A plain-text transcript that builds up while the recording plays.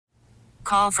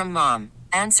call from mom.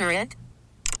 Answer it.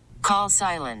 Call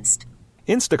silenced.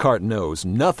 Instacart knows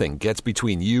nothing gets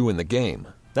between you and the game.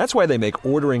 That's why they make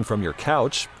ordering from your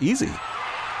couch easy.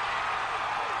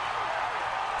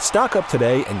 Stock up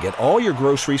today and get all your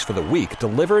groceries for the week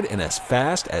delivered in as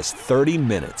fast as 30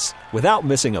 minutes without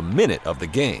missing a minute of the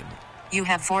game. You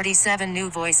have 47 new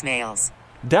voicemails.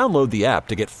 Download the app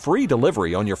to get free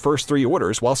delivery on your first 3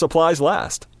 orders while supplies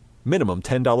last. Minimum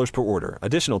 $10 per order.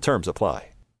 Additional terms apply.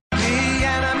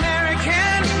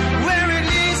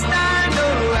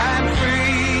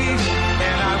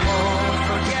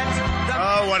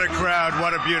 Oh, what a crowd.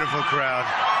 What a beautiful crowd.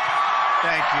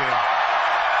 Thank you.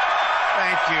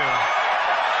 Thank you.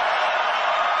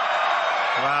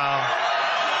 Wow.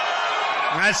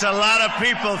 That's a lot of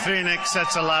people, Phoenix.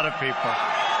 That's a lot of people.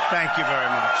 Thank you very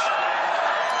much.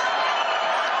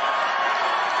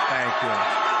 Thank you.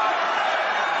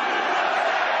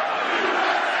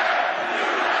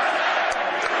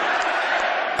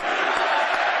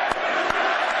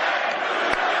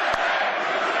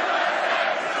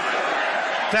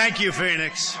 Thank you,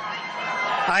 Phoenix.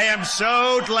 I am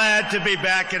so glad to be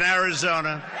back in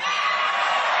Arizona.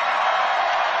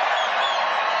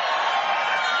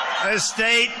 A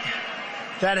state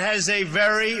that has a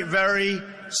very, very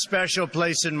special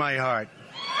place in my heart.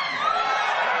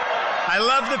 I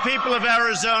love the people of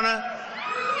Arizona,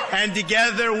 and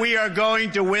together we are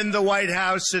going to win the White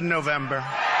House in November.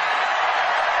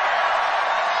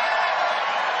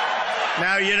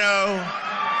 Now, you know,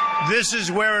 this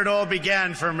is where it all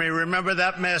began for me. Remember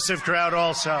that massive crowd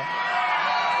also?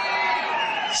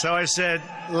 So I said,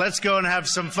 let's go and have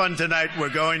some fun tonight. We're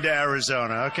going to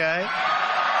Arizona, okay?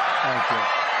 Thank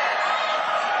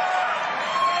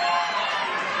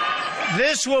you.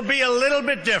 This will be a little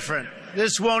bit different.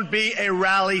 This won't be a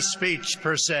rally speech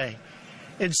per se.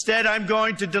 Instead, I'm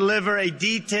going to deliver a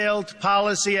detailed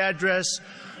policy address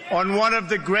on one of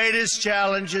the greatest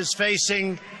challenges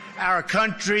facing our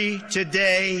country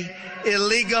today: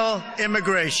 illegal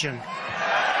immigration.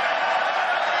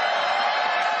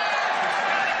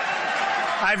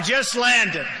 I've just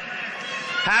landed,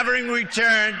 having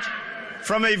returned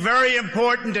from a very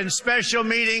important and special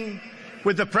meeting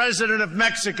with the President of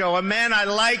Mexico, a man I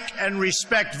like and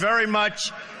respect very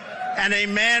much, and a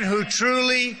man who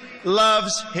truly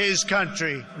loves his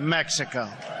country, Mexico.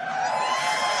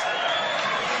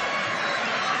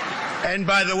 And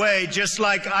by the way, just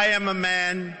like I am a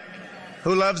man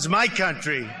who loves my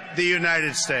country, the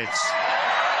United States.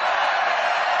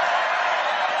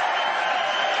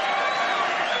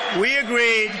 We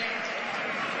agreed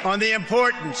on the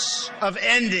importance of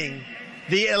ending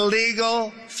the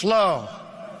illegal flow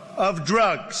of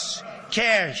drugs,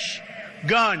 cash,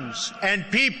 guns, and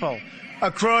people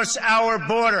across our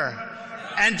border,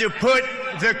 and to put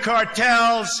the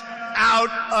cartels out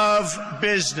of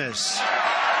business.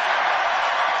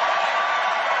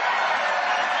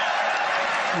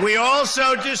 We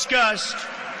also discussed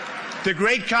the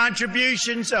great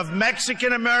contributions of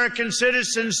Mexican-American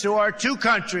citizens to our two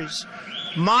countries,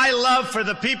 my love for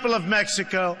the people of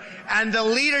Mexico, and the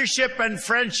leadership and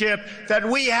friendship that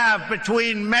we have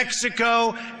between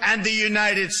Mexico and the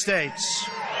United States.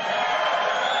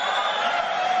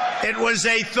 It was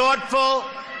a thoughtful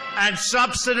and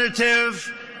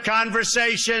substantive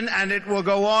conversation, and it will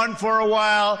go on for a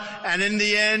while, and in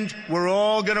the end, we're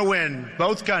all going to win.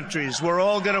 Both countries, we're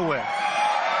all going to win.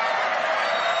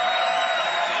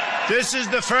 This is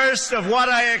the first of what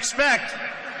I expect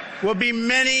will be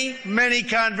many, many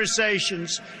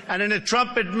conversations, and in a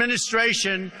Trump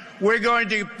administration, we're going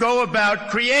to go about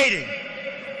creating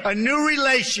a new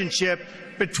relationship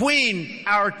between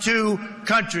our two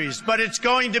countries, but it's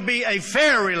going to be a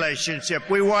fair relationship.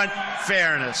 We want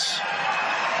fairness.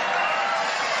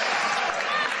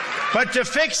 But to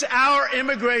fix our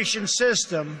immigration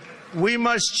system, we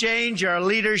must change our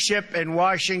leadership in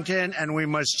Washington, and we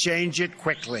must change it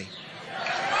quickly.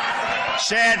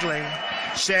 Sadly,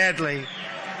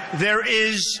 there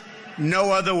is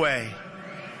no other way.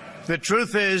 The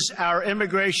truth is, our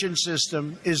immigration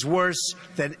system is worse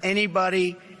than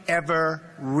anybody ever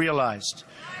realized.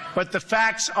 But the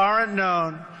facts aren't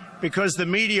known because the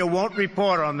media won't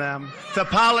report on them. The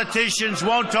politicians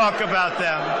won't talk about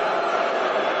them.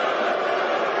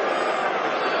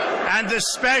 And the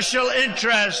special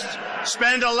interests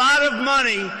spend a lot of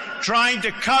money trying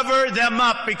to cover them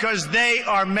up because they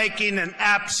are making an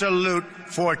absolute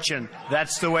fortune.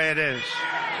 That's the way it is.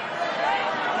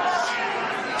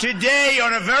 Today,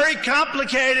 on a very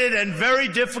complicated and very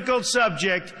difficult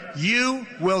subject, you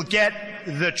will get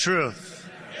the truth.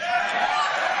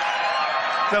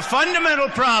 The fundamental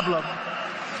problem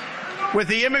with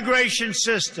the immigration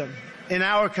system in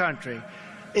our country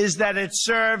is that it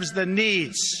serves the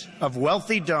needs of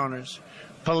wealthy donors,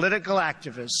 political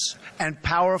activists, and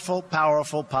powerful,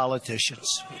 powerful politicians.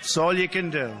 It's all you can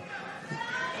do.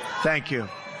 Thank you.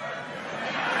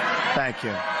 Thank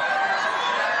you.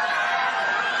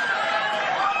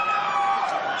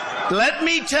 Let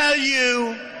me tell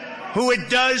you who it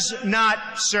does not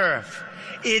serve.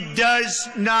 It does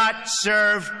not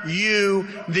serve you,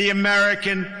 the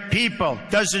American people.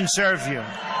 Doesn't serve you.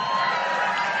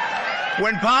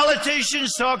 When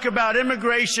politicians talk about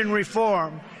immigration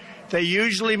reform, they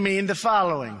usually mean the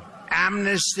following: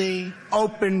 amnesty,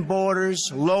 open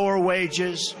borders, lower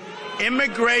wages.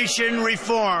 Immigration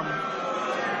reform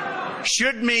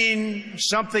should mean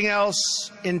something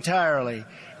else entirely.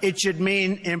 It should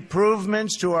mean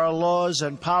improvements to our laws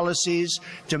and policies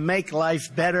to make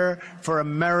life better for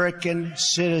American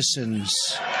citizens.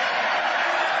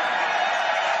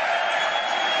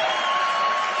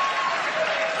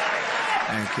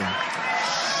 Thank you.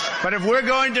 But if we're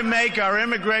going to make our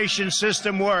immigration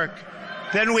system work,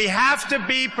 then we have to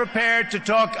be prepared to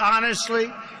talk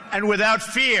honestly and without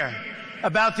fear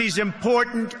about these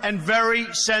important and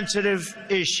very sensitive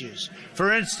issues.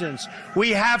 For instance,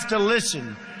 we have to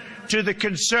listen to the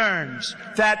concerns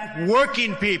that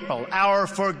working people, our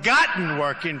forgotten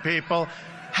working people,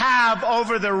 have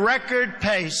over the record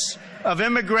pace of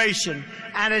immigration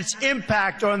and its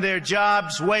impact on their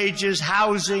jobs, wages,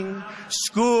 housing,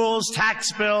 schools,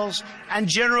 tax bills, and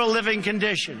general living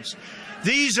conditions.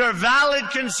 These are valid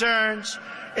concerns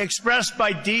expressed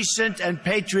by decent and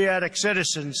patriotic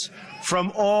citizens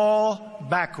from all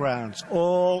backgrounds,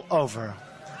 all over.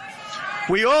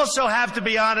 We also have to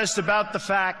be honest about the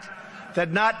fact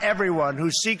that not everyone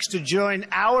who seeks to join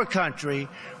our country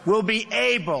will be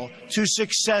able to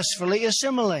successfully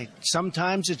assimilate.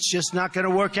 Sometimes it's just not going to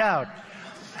work out.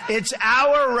 It's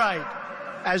our right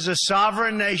as a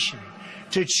sovereign nation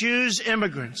to choose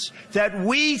immigrants that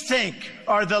we think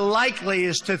are the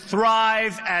likeliest to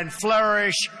thrive and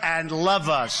flourish and love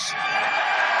us.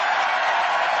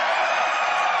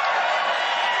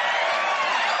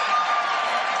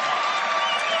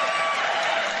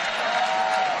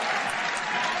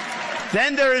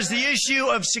 Then there is the issue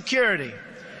of security.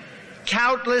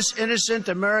 Countless innocent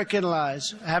American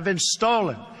lives have been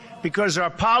stolen because our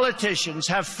politicians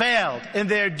have failed in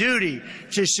their duty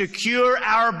to secure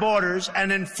our borders and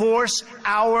enforce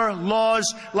our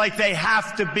laws like they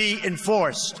have to be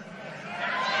enforced.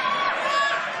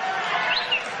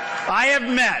 I have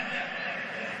met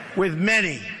with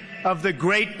many of the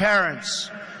great parents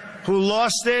who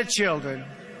lost their children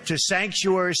to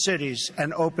sanctuary cities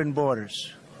and open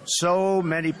borders. So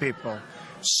many people,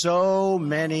 so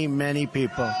many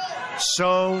people,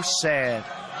 so sad.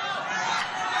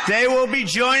 They will be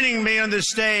joining me on the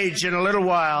stage in a little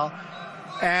while,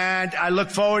 and I look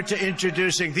forward to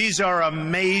introducing. These are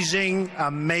amazing,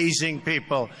 amazing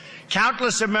people.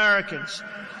 Countless Americans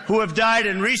who have died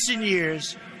in recent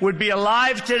years would be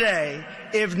alive today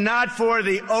if not for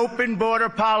the open border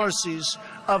policies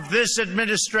of this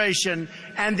administration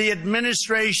and the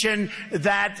administration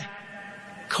that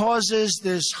causes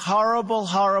this horrible,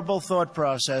 horrible thought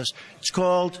process. It's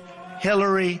called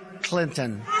Hillary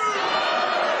Clinton.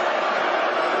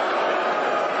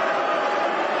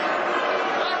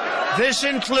 This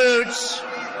includes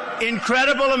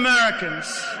incredible Americans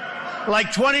like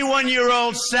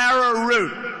 21-year-old Sarah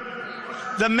Root.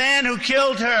 The man who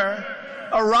killed her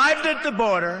arrived at the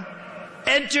border,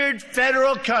 entered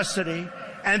federal custody,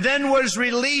 and then was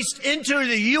released into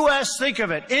the U.S., think of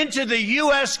it, into the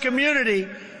U.S. community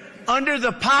under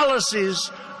the policies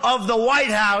of the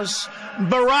White House,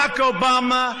 Barack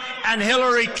Obama, and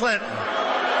Hillary Clinton.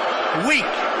 Weak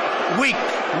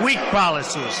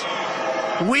policies.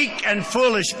 Weak and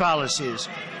foolish policies.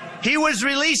 He was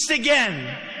released again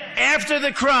after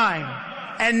the crime,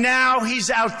 and now he's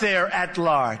out there at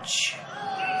large.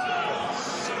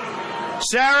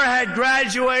 Sarah had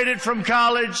graduated from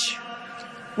college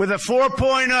with a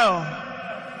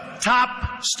 4.0,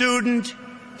 top student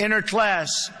in her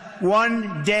class,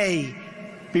 one day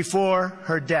before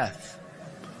her death.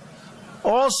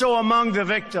 Also among the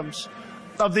victims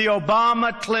of the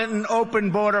Obama-Clinton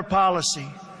open border policy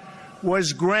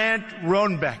was Grant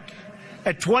Roenbeck,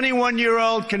 a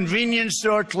 21-year-old convenience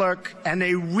store clerk and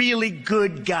a really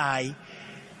good guy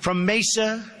from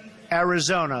Mesa,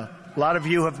 Arizona. A lot of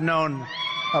you have known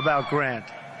about Grant.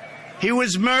 He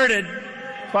was murdered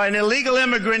by an illegal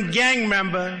immigrant gang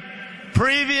member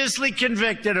previously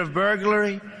convicted of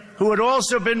burglary, who had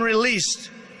also been released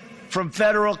from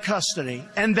federal custody,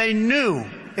 and they knew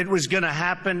it was going to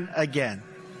happen again.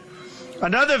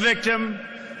 Another victim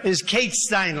is Kate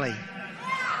Steinle,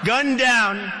 gunned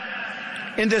down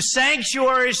in the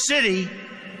sanctuary city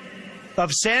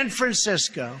of San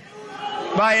Francisco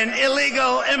by an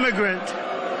illegal immigrant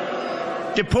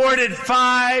deported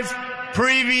 5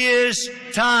 previous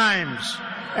times,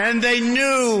 and they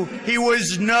knew he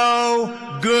was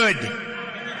no good.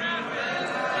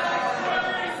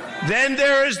 Then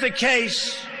there is the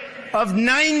case of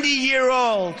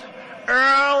 90-year-old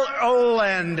Earl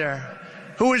Olander,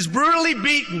 who was brutally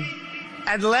beaten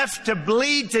and left to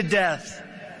bleed to death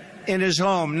in his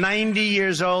home, 90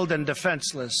 years old and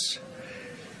defenseless.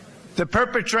 The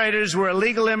perpetrators were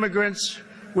illegal immigrants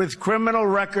with criminal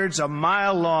records a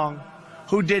mile long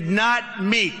who did not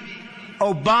meet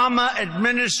Obama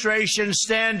administration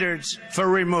standards for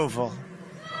removal.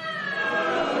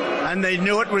 And they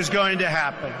knew it was going to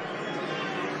happen.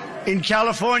 In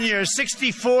California, a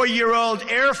 64-year-old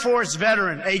Air Force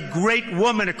veteran, a great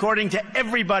woman according to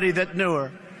everybody that knew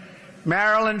her,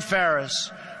 Marilyn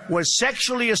Ferris, was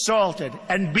sexually assaulted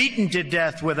and beaten to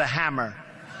death with a hammer.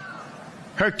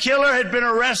 Her killer had been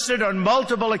arrested on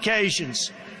multiple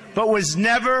occasions, but was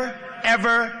never,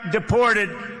 ever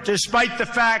deported, despite the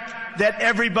fact that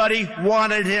everybody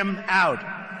wanted him out.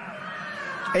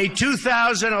 A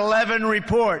 2011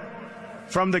 report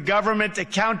from the Government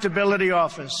Accountability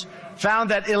Office found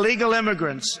that illegal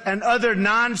immigrants and other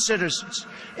non-citizens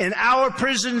in our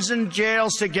prisons and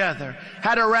jails together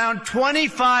had around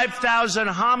 25,000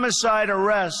 homicide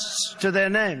arrests to their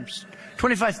names.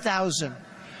 25,000.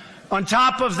 On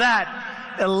top of that,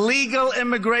 illegal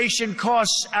immigration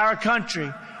costs our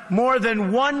country more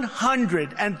than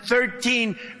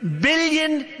 $113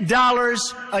 billion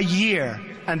a year.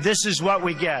 And this is what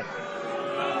we get.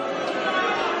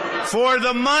 For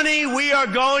the money we are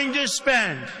going to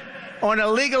spend on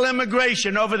illegal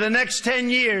immigration over the next 10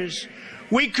 years,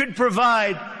 we could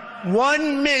provide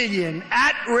 1 million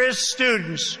at-risk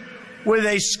students with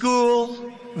a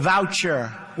school voucher,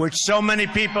 which so many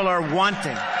people are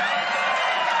wanting.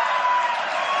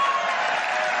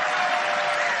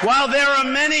 While there are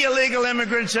many illegal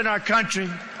immigrants in our country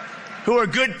who are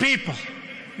good people,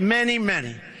 many,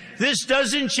 this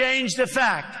doesn't change the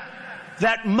fact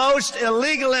that most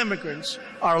illegal immigrants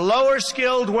are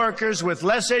lower-skilled workers with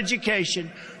less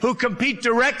education who compete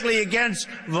directly against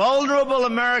vulnerable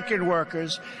American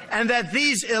workers, and that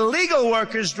these illegal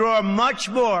workers draw much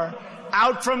more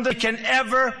out from than can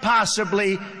ever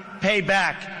possibly pay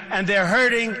back. And they're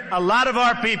hurting a lot of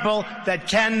our people that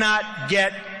cannot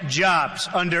get jobs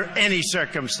under any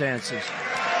circumstances.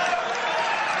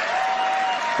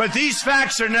 But these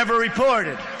facts are never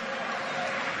reported.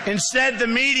 Instead, the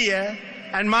media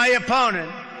and my opponent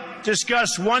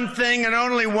discuss one thing and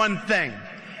only one thing: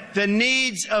 the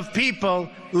needs of people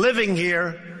living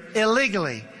here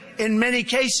illegally. In many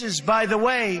cases, by the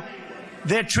way,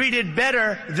 they're treated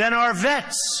better than our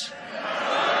vets.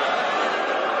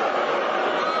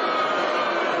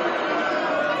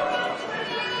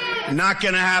 Not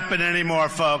going to happen anymore,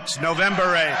 folks. November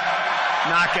 8th.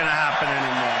 Not going to happen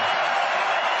anymore.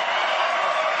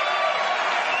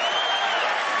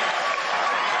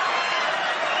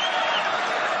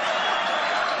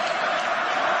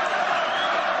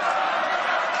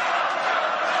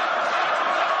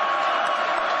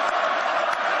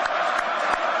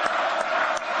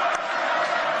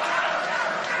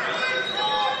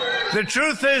 The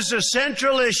truth is, the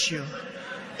central issue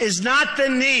is not the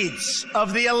needs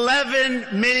of the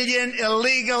 11 million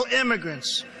illegal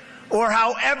immigrants, or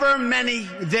however many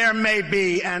there may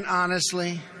be. And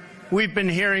honestly, we've been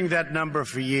hearing that number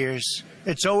for years.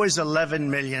 It's always 11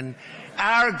 million.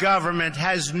 Our government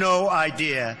has no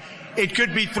idea. It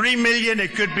could be 3 million,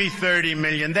 it could be 30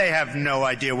 million. They have no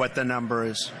idea what the number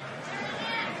is.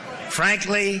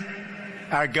 Frankly,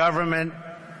 our government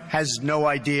has no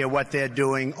idea what they're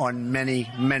doing on many,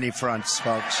 many fronts,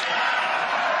 folks.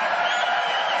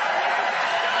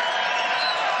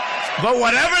 But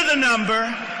whatever the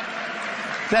number,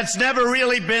 that's never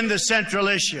really been the central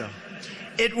issue.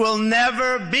 It will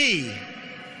never be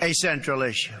a central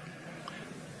issue.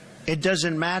 It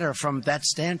doesn't matter from that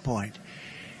standpoint.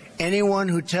 Anyone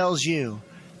who tells you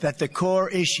that the core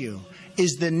issue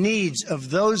is the needs of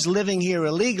those living here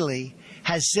illegally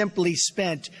has simply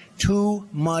spent too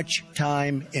much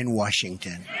time in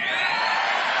Washington.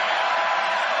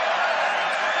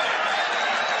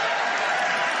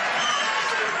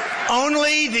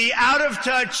 Only the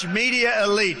out-of-touch media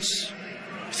elites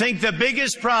think the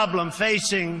biggest problem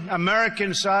facing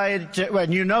American society,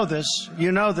 and you know this,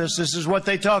 this is what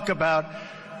they talk about,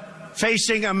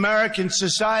 facing American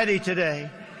society today,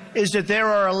 is that there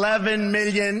are 11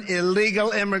 million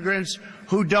illegal immigrants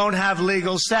who don't have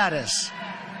legal status.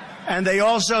 And they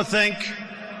also think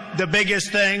the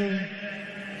biggest thing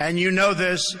and you know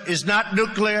this, is not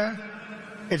nuclear,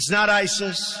 it's not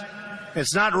ISIS,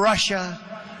 it's not Russia,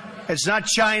 it's not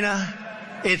China,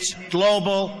 it's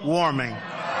global warming.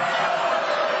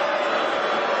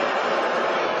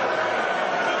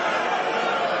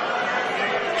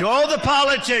 To all the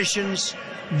politicians,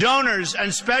 donors,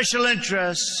 and special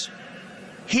interests,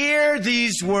 hear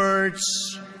these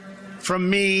words from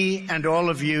me and all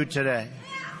of you today.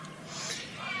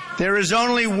 There is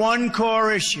only one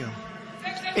core issue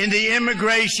in the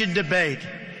immigration debate,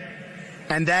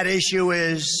 and that issue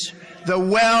is the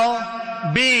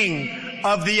well-being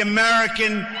of the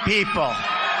American people.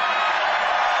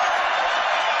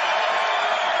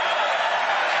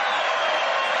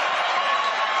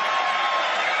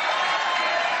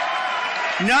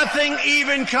 Nothing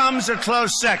even comes a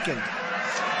close second.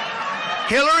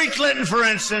 Hillary Clinton, for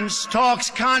instance, talks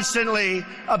constantly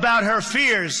about her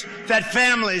fears that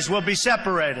families will be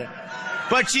separated.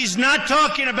 But she's not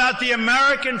talking about the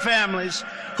American families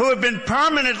who have been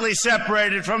permanently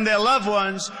separated from their loved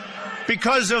ones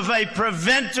because of a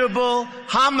preventable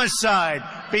homicide,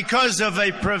 because of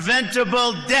a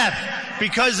preventable death,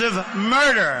 because of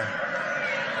murder.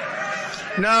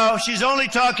 No, she's only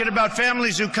talking about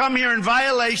families who come here in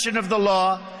violation of the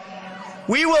law.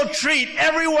 We will treat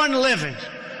everyone living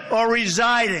or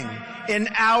residing in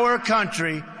our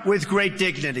country with great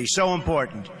dignity. So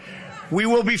important. We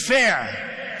will be fair,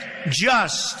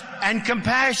 just, and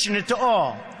compassionate to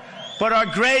all. But our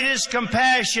greatest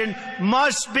compassion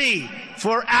must be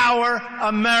for our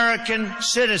American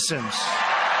citizens.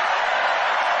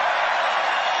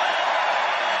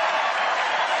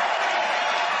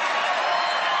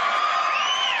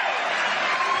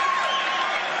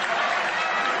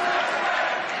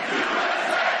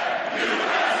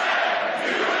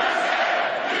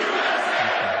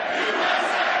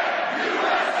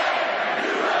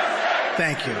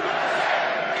 Thank you.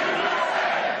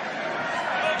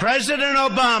 President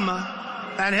Obama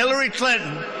and Hillary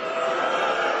Clinton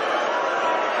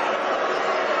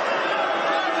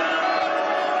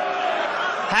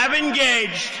have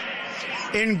engaged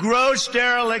in gross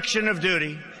dereliction of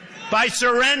duty by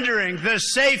surrendering the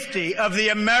safety of the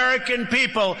American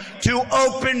people to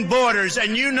open borders.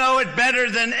 And you know it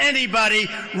better than anybody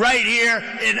right here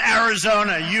in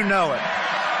Arizona. You know it.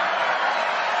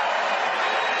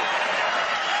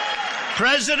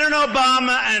 President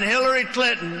Obama and Hillary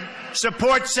Clinton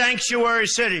support sanctuary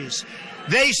cities.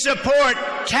 They support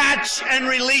catch and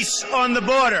release on the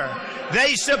border.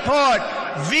 They support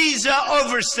visa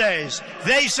overstays.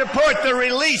 They support the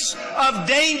release of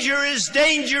dangerous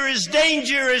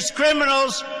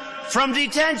criminals from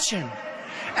detention.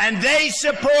 And they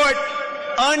support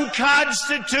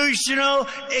unconstitutional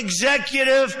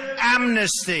executive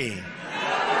amnesty.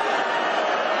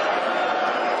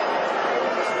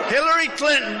 Hillary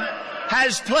Clinton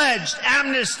has pledged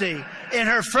amnesty in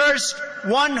her first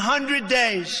 100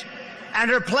 days, and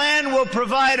her plan will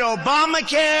provide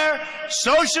Obamacare,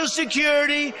 Social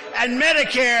Security, and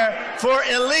Medicare for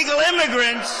illegal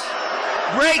immigrants,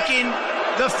 breaking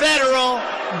the federal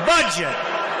budget.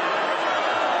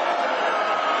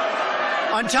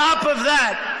 On top of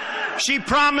that, she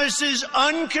promises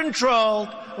uncontrolled,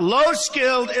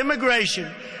 low-skilled immigration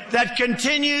that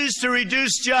continues to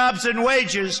reduce jobs and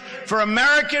wages for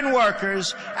American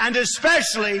workers, and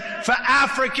especially for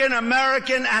African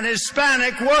American and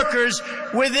Hispanic workers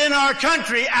within our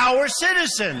country, our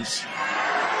citizens.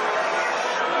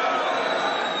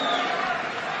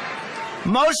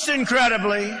 Most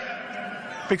incredibly,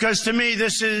 because to me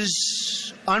this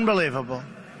is unbelievable,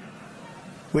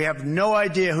 we have no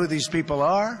idea who these people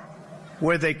are,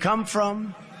 where they come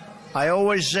from. I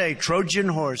always say, Trojan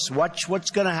horse, watch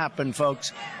what's going to happen,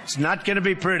 folks. It's not going to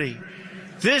be pretty.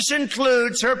 This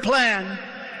includes her plan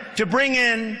to bring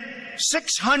in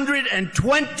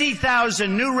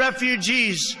 620,000 new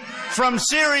refugees from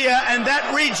Syria and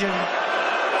that region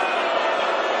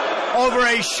over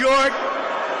a short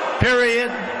period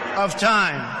of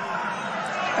time.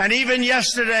 And even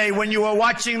yesterday, when you were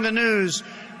watching the news,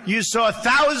 you saw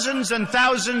thousands and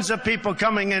thousands of people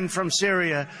coming in from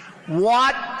Syria.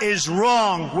 What is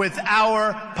wrong with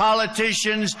our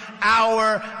politicians,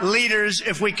 our leaders,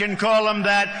 if we can call them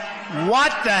that?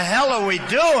 What the hell are we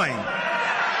doing?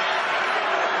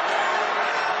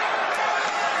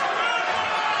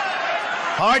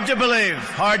 Hard to believe,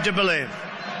 hard to believe.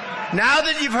 Now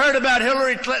that you've heard about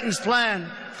Hillary Clinton's plan,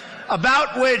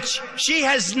 about which she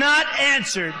has not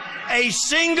answered a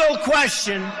single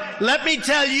question, let me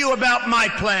tell you about my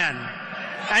plan.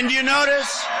 And you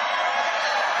notice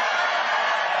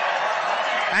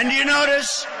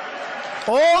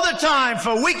All the time,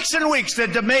 for weeks and weeks, they're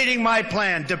debating my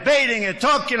plan, debating it,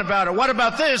 talking about it. What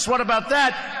about this? What about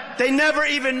that? They never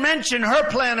even mention her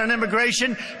plan on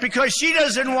immigration because she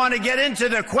doesn't want to get into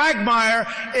the quagmire.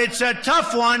 It's a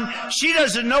tough one. She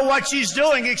doesn't know what she's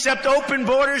doing except open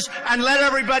borders and let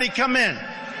everybody come in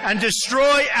and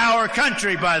destroy our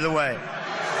country, by the way.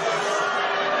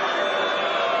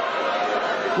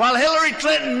 While Hillary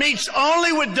Clinton meets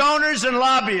only with donors and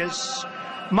lobbyists,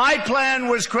 my plan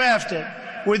was crafted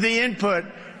with the input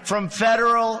from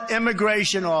federal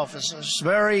immigration officers,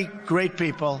 very great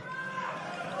people,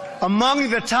 among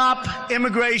the top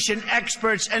immigration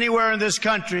experts anywhere in this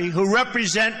country who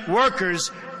represent workers,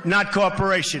 not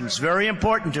corporations. Very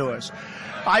important to us.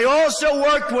 I also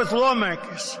worked with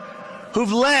lawmakers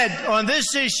who've led on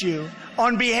this issue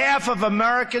on behalf of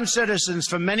American citizens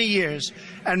for many years,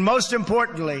 and most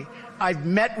importantly, I've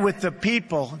met with the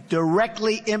people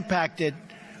directly impacted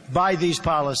by these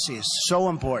policies. So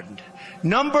important.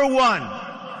 Number one,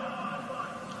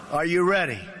 are you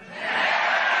ready?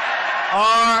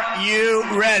 Are you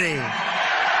ready?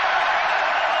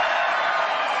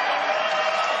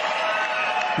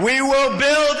 We will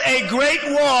build a great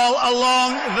wall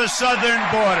along the southern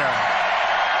border.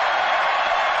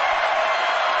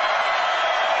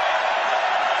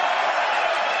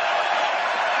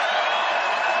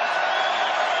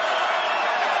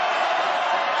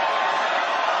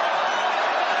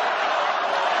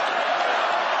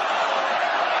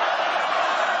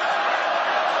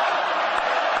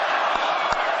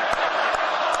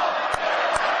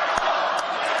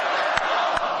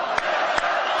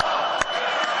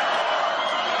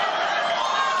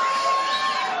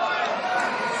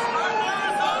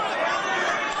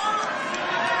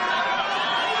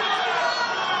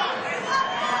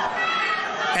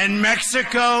 And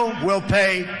Mexico will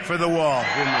pay for the wall.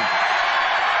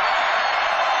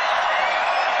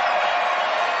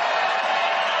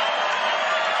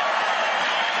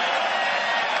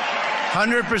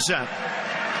 100%.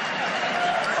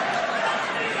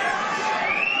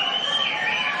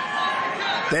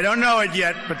 They don't know it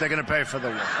yet, but they're going to pay for the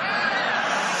wall.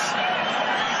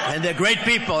 And they're great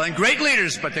people and great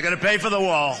leaders, but they're going to pay for the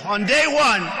wall. On day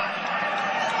one,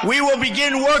 we will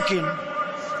begin working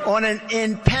on an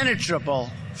impenetrable,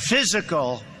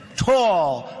 physical,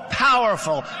 tall,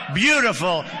 powerful,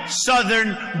 beautiful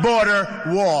southern border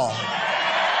wall.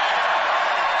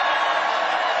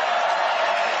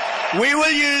 We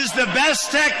will use the best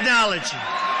technology,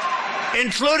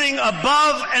 including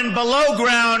above and below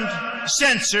ground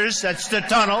sensors, that's the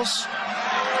tunnels.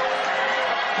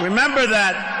 Remember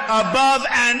that, above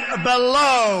and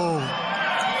below.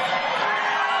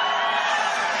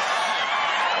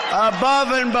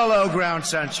 Above and below ground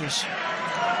sensors,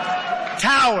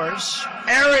 towers,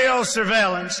 aerial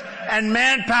surveillance, and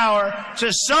manpower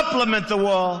to supplement the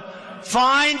wall,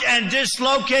 find and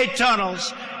dislocate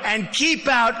tunnels, and keep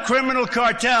out criminal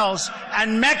cartels.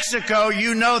 And Mexico,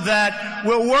 you know that,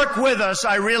 will work with us.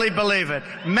 I really believe it.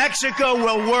 Mexico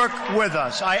will work with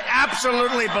us. I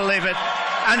absolutely believe it.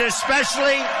 And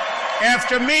especially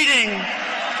after meeting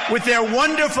with their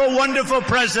wonderful, wonderful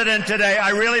president today,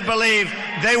 I really believe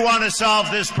they want to solve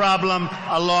this problem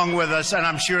along with us, and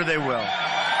I'm sure they will.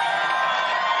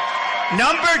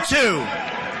 Number two,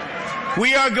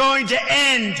 we are going to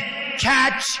end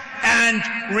catch and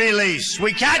release.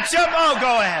 We catch them? Oh,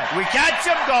 go ahead. We catch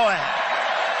them? Go ahead.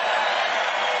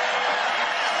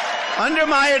 Under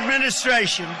my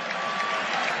administration,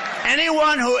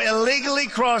 anyone who illegally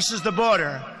crosses the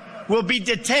border will be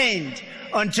detained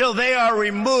until they are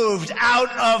removed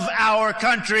out of our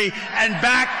country and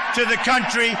back to the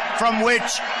country from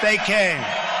which they came.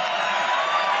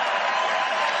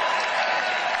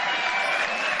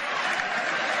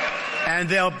 And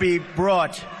they'll be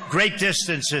brought great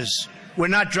distances. We're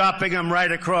not dropping them right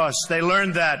across. They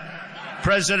learned that.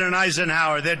 President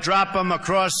Eisenhower, they'd drop them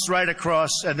across, right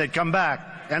across, and they'd come back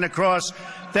and across.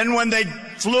 Then when they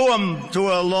flew them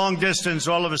to a long distance,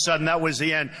 all of a sudden that was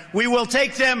the end. We will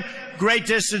take them great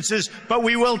distances, but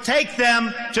we will take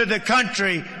them to the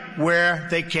country where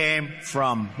they came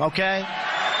from, okay?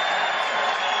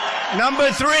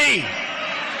 Number three,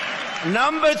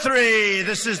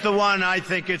 this is the one I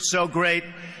think it's so great.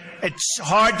 It's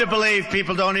hard to believe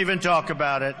people don't even talk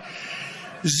about it.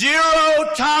 Zero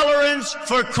tolerance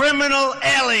for criminal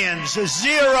aliens.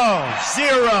 Zero.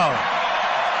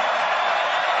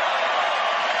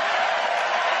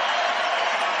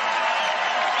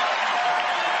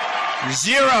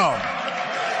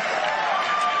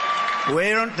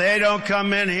 They don't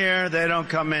come in here. They don't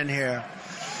come in here.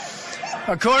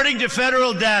 According to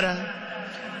federal data,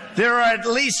 there are at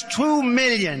least 2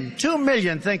 million,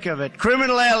 think of it,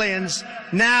 criminal aliens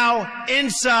now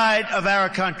inside of our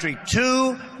country.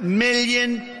 2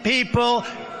 million people,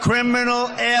 criminal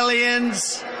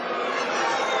aliens.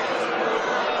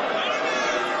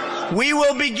 We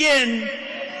will begin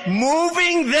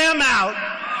moving them out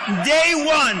day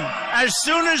one, as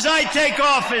soon as I take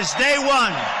office, day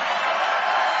one,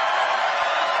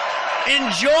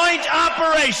 in joint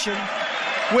operation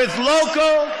with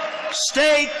local,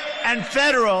 state, and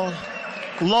federal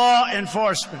law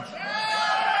enforcement.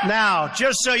 Now,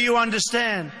 just so you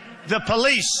understand, the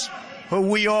police, who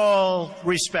we all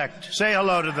respect, say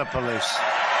hello to the police.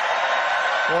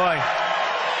 Boy,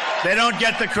 they don't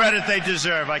get the credit they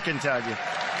deserve, I can tell you.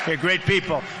 They're great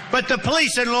people. But the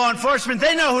police and law enforcement,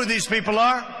 they know who these people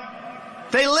are.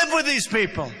 They live with these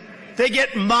people. They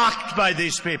get mocked by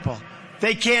these people.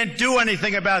 They can't do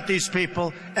anything about these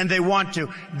people, and they want to.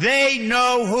 They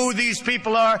know who these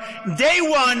people are. Day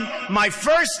one, my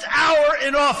first hour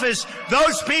in office,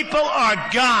 those people are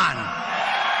gone.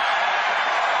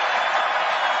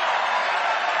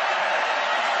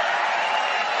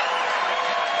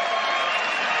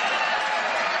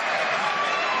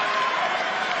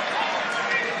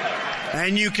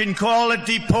 And you can call it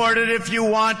deported if you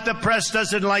want. The press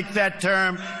doesn't like that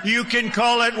term. You can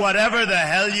call it whatever the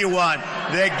hell you want.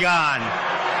 They're gone.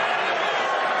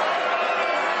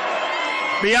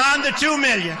 Beyond the 2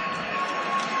 million.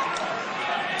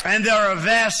 And there are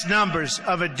vast numbers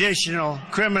of additional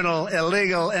criminal,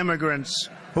 illegal immigrants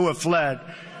who have fled.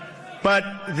 But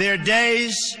their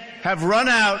days have run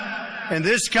out in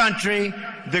this country.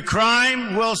 The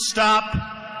crime will stop.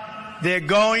 They're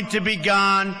going to be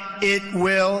gone. It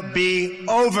will be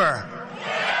over.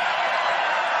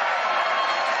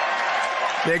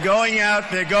 They're going out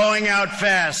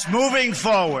fast. Moving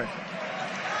forward,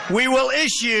 we will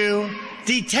issue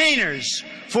detainers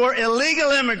for illegal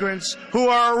immigrants who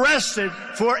are arrested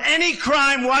for any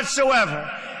crime whatsoever,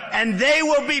 and they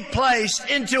will be placed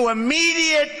into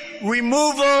immediate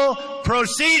removal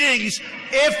proceedings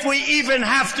if we even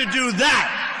have to do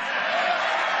that.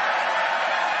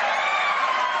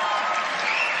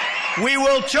 We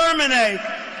will terminate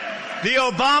the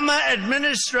Obama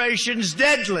administration's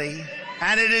deadly,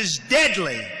 and it is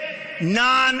deadly,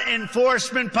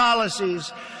 non-enforcement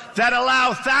policies that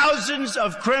allow thousands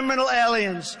of criminal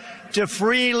aliens to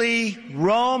freely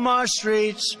roam our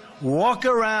streets, walk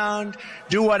around,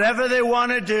 do whatever they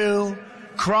want to do,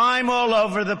 crime all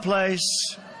over the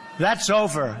place. That's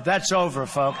over. That's over,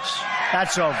 folks.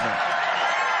 That's over.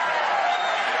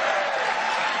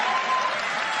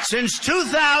 Since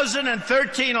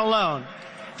 2013 alone,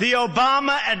 the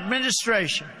Obama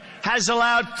administration has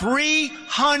allowed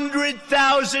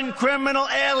 300,000 criminal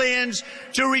aliens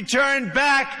to return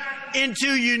back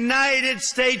into United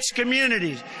States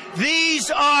communities. These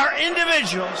are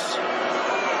individuals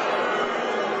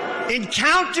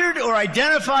encountered or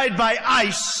identified by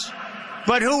ICE,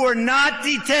 but who were not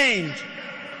detained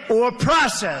or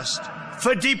processed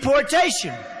for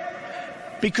deportation,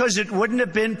 because it wouldn't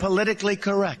have been politically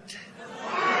correct.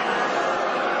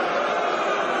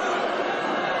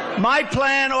 My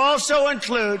plan also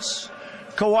includes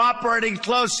cooperating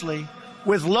closely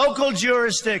with local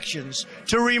jurisdictions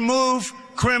to remove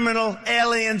criminal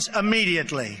aliens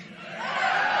immediately.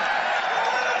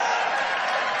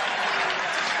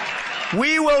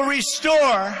 We will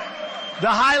restore the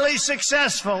highly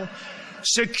successful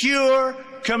Secure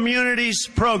Communities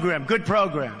program, good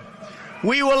program.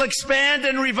 We will expand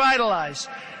and revitalize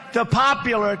the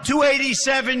popular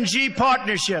 287G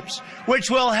partnerships, which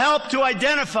will help to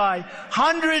identify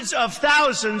hundreds of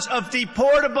thousands of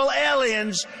deportable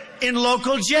aliens in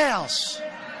local jails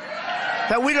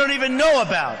that we don't even know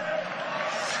about.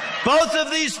 Both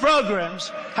of these programs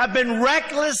have been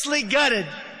recklessly gutted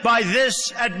by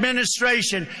this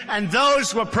administration, and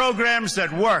those were programs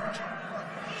that worked.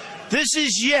 This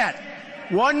is yet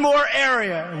one more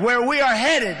area where we are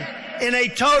headed in a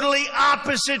totally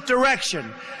opposite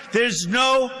direction. There's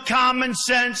no common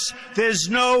sense, there's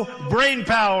no brain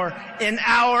power in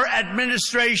our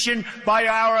administration by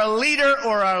our leader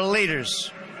or our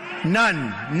leaders.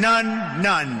 None, none,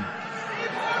 none.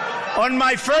 On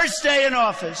my first day in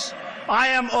office, I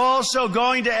am also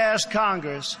going to ask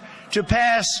Congress to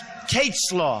pass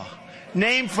Kate's Law,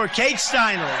 named for Kate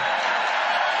Steinle,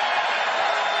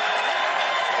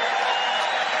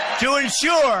 to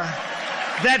ensure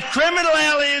that criminal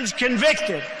aliens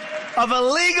convicted of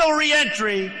illegal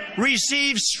reentry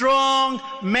receive strong,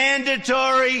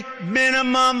 mandatory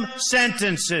minimum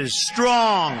sentences.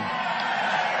 Strong.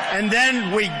 And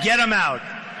then we get them out.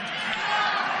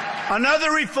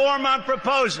 Another reform I'm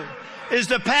proposing is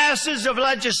the passage of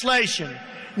legislation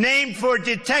named for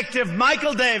Detective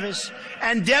Michael Davis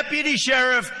and Deputy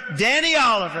Sheriff Danny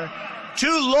Oliver,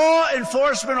 two law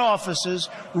enforcement officers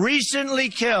recently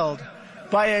killed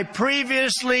by a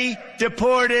previously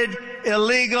deported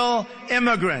illegal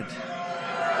immigrant.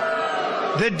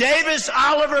 The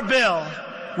Davis-Oliver bill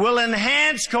will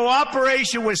enhance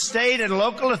cooperation with state and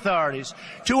local authorities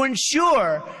to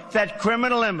ensure that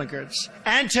criminal immigrants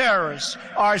and terrorists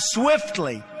are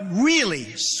swiftly, really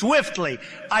swiftly,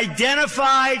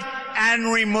 identified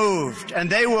and removed. And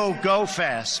they will go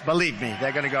fast. Believe me,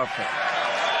 they're going to go fast.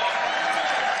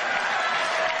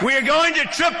 We are going to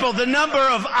triple the number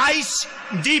of ICE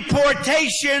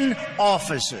deportation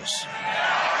officers.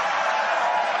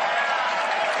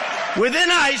 Within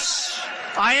ICE,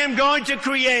 I am going to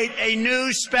create a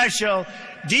new special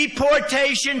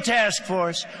deportation task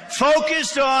force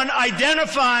focused on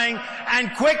identifying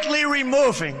and quickly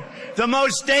removing the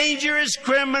most dangerous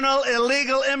criminal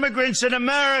illegal immigrants in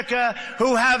America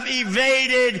who have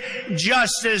evaded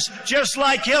justice, just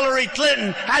like Hillary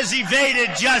Clinton has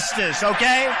evaded justice,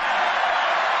 okay?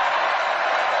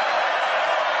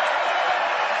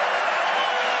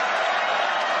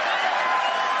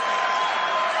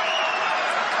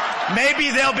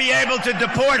 Maybe they'll be able to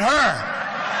deport her.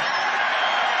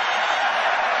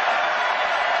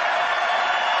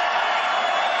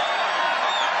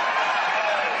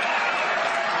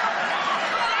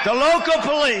 The local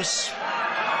police,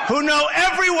 who know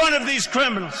every one of these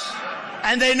criminals,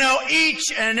 and they know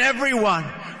each and every one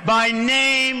by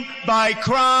name, by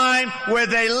crime, where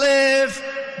they live,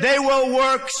 they will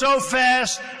work so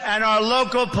fast, and our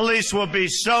local police will be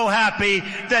so happy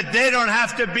that they don't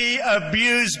have to be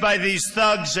abused by these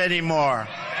thugs anymore.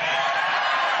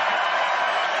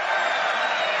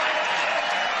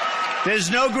 There's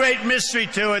no great mystery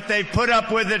to it. They've put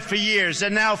up with it for years.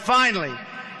 And now, finally,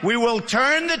 we will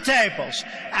turn the tables,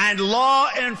 and law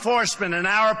enforcement and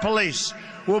our police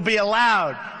will be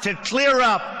allowed to clear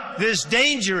up this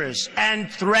dangerous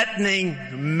and threatening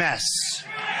mess.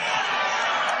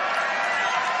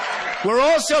 We're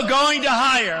also going to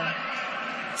hire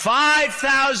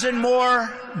 5,000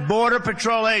 more Border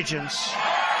Patrol agents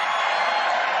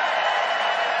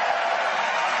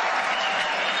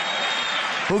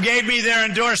who gave me their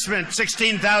endorsement.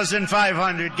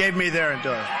 16,500 gave me their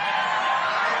endorsement.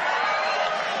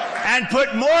 And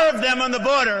put more of them on the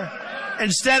border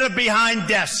instead of behind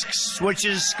desks, which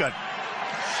is good.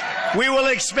 We will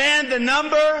expand the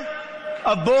number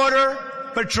of Border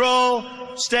Patrol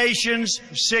stations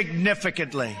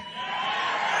significantly.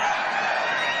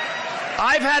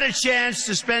 I've had a chance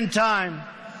to spend time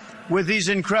with these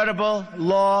incredible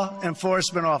law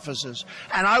enforcement officers,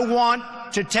 and I want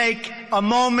to take a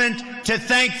moment to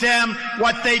thank them.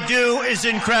 What they do is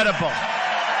incredible.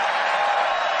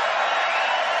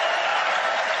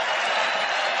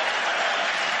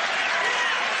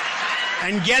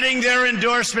 And getting their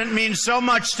endorsement means so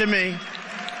much to me.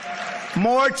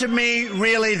 More to me,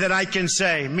 really, than I can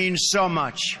say. Means so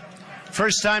much.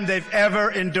 First time they've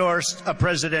ever endorsed a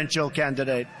presidential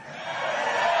candidate.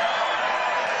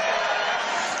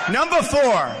 Number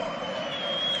 4,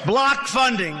 block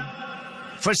funding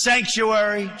for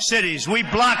sanctuary cities. We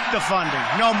blocked the funding.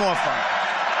 No more funding.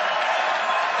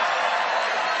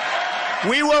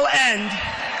 We will end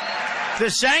the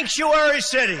sanctuary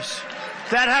cities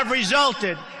that have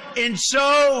resulted in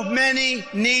so many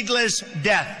needless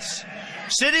deaths.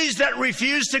 Cities that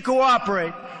refuse to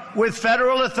cooperate with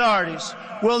federal authorities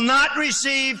will not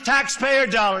receive taxpayer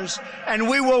dollars, and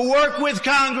we will work with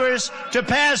Congress to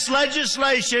pass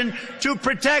legislation to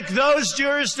protect those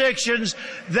jurisdictions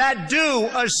that do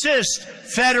assist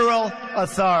federal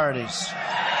authorities.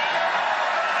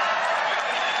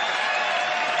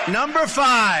 Number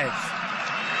 5.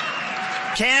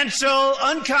 Cancel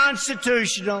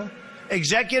unconstitutional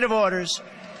executive orders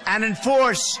and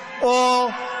enforce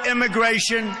all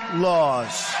immigration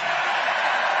laws.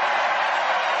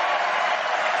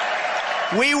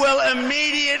 We will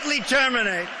immediately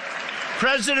terminate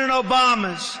President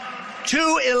Obama's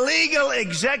 2 illegal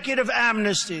executive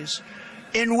amnesties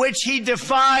in which he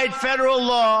defied federal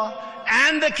law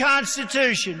and the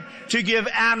Constitution to give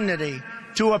amnesty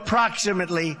to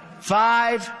approximately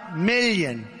 5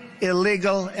 million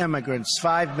illegal immigrants.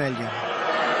 5 million.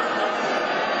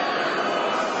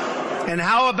 And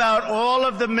how about all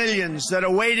of the millions that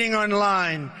are waiting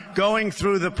online, going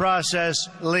through the process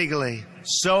legally?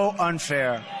 So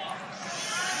unfair.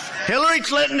 Hillary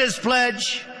Clinton has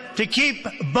pledged to keep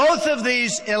both of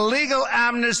these illegal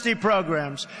amnesty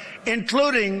programs,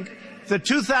 including the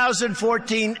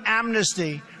 2014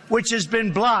 amnesty, which has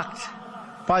been blocked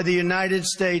by the United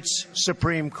States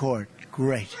Supreme Court.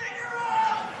 Great.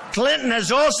 Clinton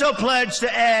has also pledged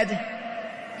to add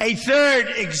a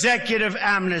third executive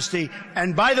amnesty.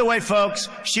 And by the way, folks,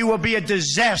 she will be a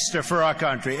disaster for our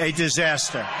country, a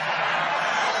disaster.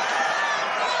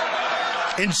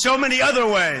 In so many other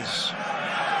ways.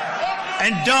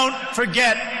 And don't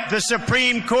forget the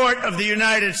Supreme Court of the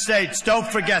United States. Don't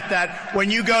forget that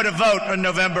when you go to vote on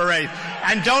November 8th.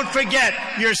 And don't forget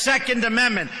your Second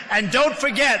Amendment. And don't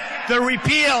forget the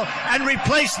repeal and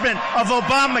replacement of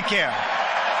Obamacare.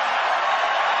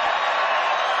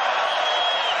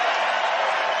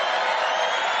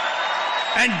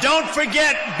 And don't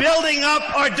forget building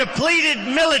up our depleted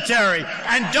military.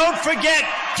 And don't forget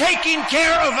taking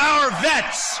care of our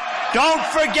vets. Don't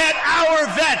forget our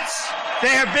vets. They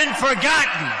have been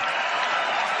forgotten.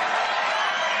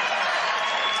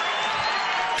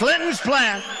 Clinton's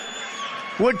plan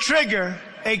would trigger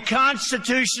a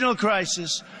constitutional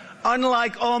crisis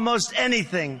unlike almost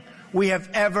anything we have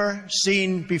ever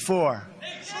seen before.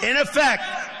 In effect,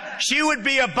 she would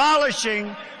be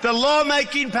abolishing the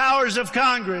lawmaking powers of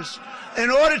Congress in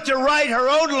order to write her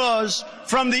own laws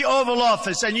from the Oval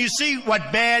Office. And you see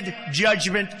what bad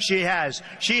judgment she has.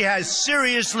 She has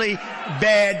seriously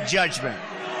bad judgment.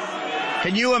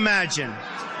 Can you imagine?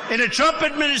 In a Trump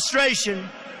administration,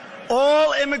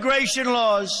 all immigration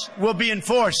laws will be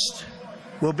enforced.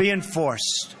 Will be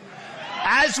enforced.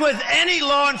 As with any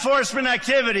law enforcement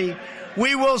activity,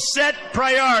 we will set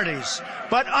priorities.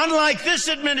 But unlike this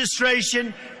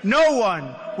administration, no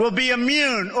one will be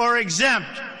immune or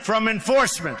exempt from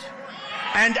enforcement.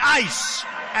 And ICE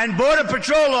and Border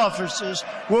Patrol officers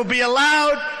will be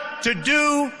allowed to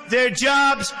do their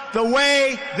jobs the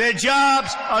way their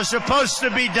jobs are supposed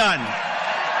to be done.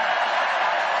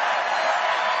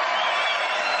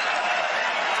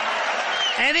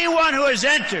 Anyone who has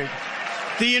entered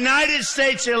the United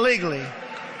States illegally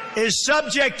is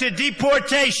subject to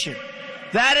deportation.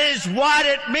 That is what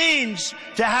it means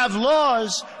to have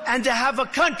laws and to have a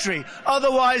country.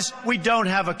 Otherwise, we don't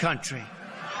have a country.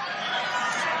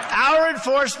 Our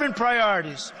enforcement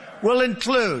priorities will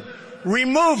include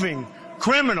removing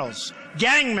criminals,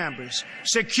 gang members,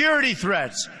 security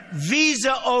threats,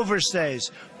 visa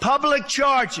overstays, public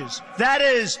charges, that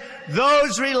is,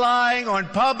 those relying on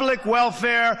public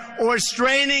welfare or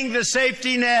straining the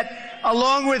safety net,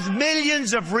 along with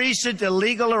millions of recent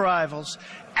illegal arrivals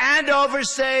and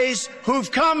overstays who've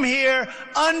come here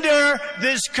under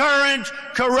this current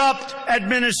corrupt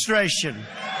administration.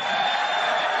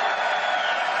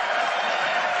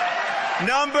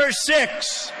 Number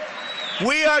 6,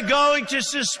 we are going to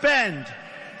suspend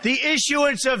the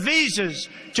issuance of visas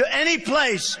to any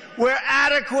place where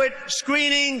adequate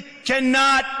screening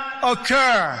cannot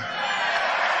occur.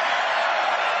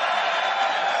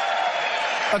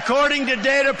 According to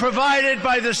data provided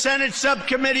by the Senate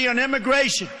Subcommittee on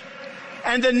Immigration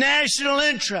and the National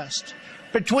Interest,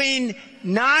 between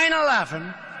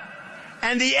 9/11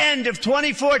 and the end of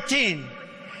 2014,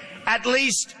 at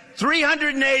least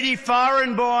 380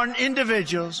 foreign-born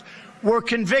individuals were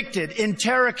convicted in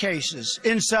terror cases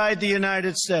inside the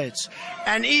United States.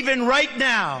 And even right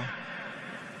now,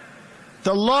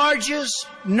 the largest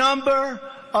number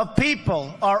of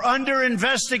people are under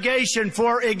investigation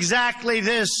for exactly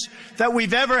this that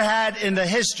we've ever had in the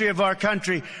history of our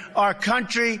country. Our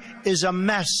country is a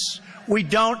mess. We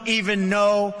don't even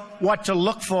know what to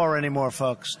look for anymore,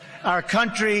 folks. Our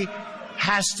country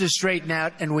has to straighten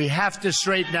out, and we have to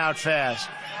straighten out fast.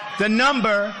 The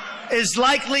number is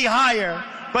likely higher,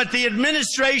 but the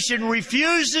administration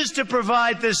refuses to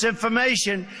provide this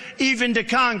information even to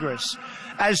Congress.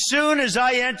 As soon as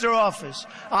I enter office,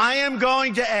 I am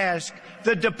going to ask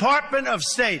the Department of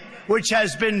State, which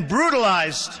has been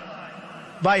brutalized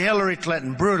by Hillary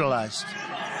Clinton, brutalized,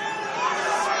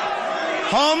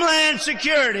 Homeland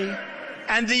Security,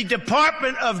 and the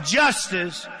Department of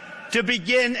Justice to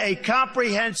begin a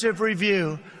comprehensive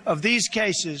review of these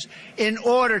cases in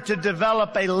order to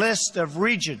develop a list of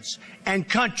regions and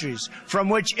countries from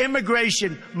which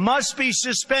immigration must be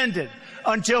suspended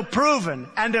until proven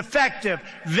and effective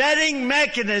vetting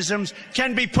mechanisms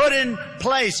can be put in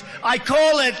place. I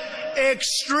call it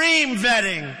extreme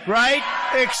vetting, right?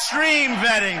 Extreme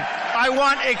vetting. I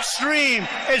want extreme.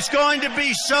 It's going to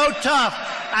be so tough.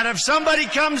 And if somebody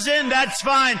comes in, that's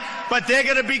fine, but they're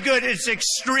going to be good. It's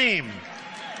extreme.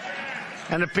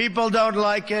 And if people don't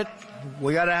like it,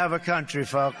 we got to have a country,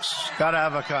 folks. Got to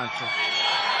have a country.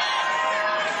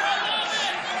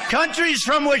 Countries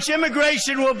from which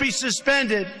immigration will be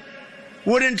suspended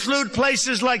would include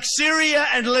places like Syria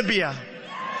and Libya.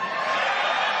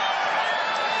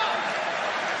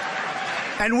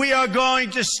 And we are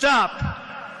going to stop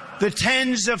the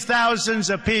tens of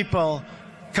thousands of people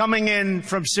coming in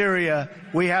from Syria.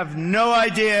 We have no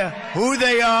idea who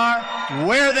they are,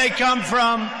 where they come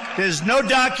from. There's no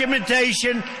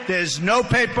documentation. There's no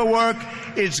paperwork.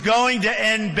 It's going to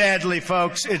end badly,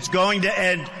 folks. It's going to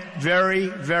end very,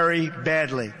 very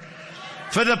badly.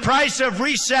 For the price of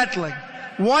resettling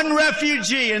one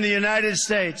refugee in the United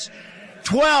States,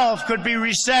 12 could be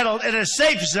resettled in a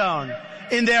safe zone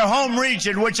in their home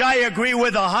region, which I agree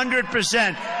with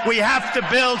 100%. We have to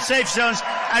build safe zones,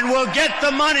 and we'll get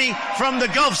the money from the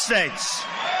Gulf states.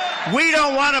 We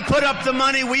don't want to put up the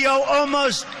money. We owe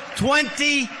almost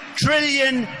 $20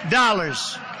 trillion.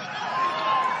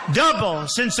 Double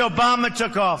since Obama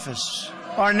took office,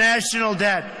 our national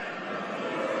debt.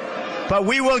 But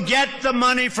we will get the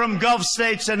money from Gulf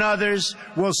states and others.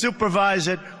 We'll supervise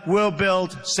it. We'll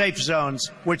build safe zones,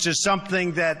 which is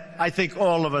something that I think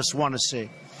all of us want to see.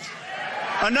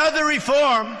 Another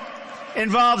reform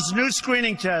involves new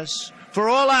screening tests for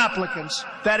all applicants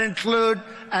that include,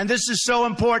 and this is so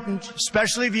important,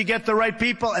 especially if you get the right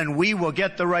people, and we will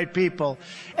get the right people,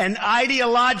 an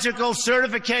ideological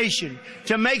certification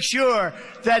to make sure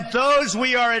that those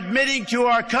we are admitting to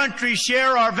our country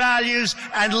share our values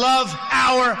and love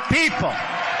our people.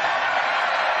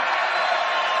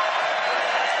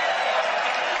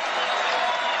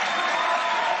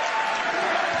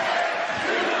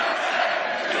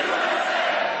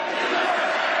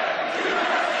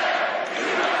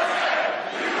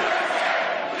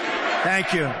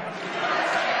 Thank you.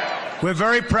 We're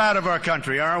very proud of our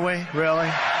country, aren't we? Really?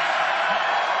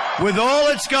 With all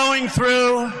it's going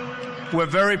through, we're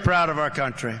very proud of our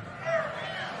country.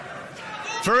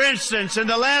 For instance, in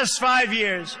the last 5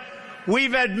 years,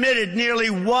 we've admitted nearly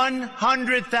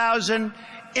 100,000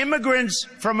 immigrants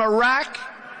from Iraq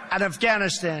and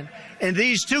Afghanistan. In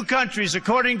these two countries,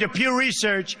 according to Pew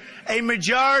Research, a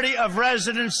majority of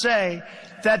residents say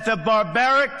that the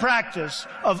barbaric practice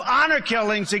of honor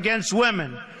killings against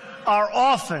women are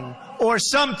often or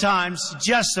sometimes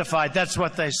justified. That's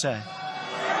what they say.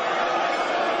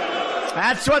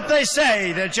 That's what they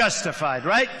say. They're justified,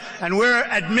 right? And we're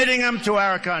admitting them to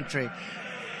our country.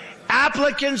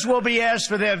 Applicants will be asked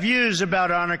for their views about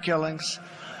honor killings,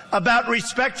 about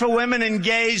respect for women and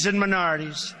gays and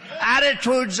minorities,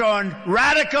 attitudes on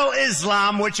radical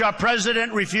Islam, which our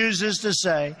president refuses to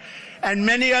say, and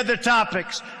many other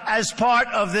topics as part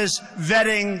of this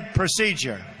vetting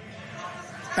procedure.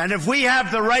 And if we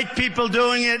have the right people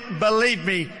doing it, believe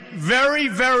me, very,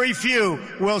 very few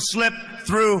will slip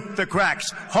through the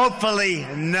cracks. Hopefully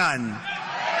none.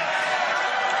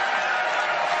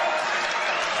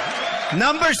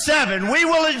 Number 7, we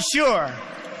will ensure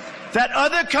that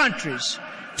other countries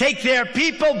take their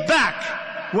people back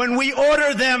when we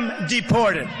order them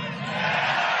deported.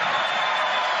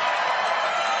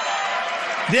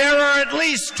 There are at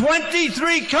least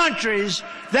 23 countries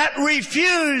that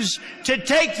refuse to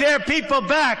take their people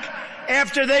back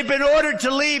after they've been ordered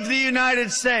to leave the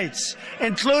United States,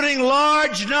 including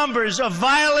large numbers of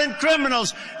violent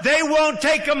criminals. They won't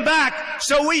take them back,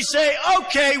 so we say,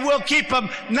 okay, we'll keep them.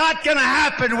 Not going to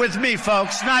happen with me,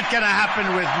 folks. Not going to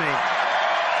happen with me.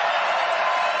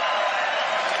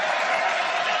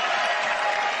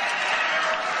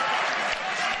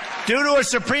 Due to a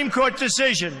Supreme Court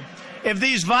decision, if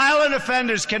these violent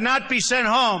offenders cannot be sent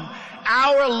home,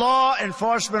 our law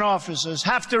enforcement officers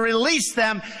have to release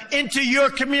them into your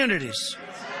communities.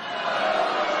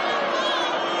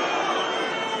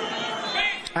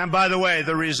 And by the way,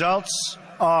 the results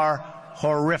are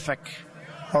horrific.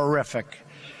 Horrific.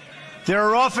 There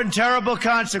are often terrible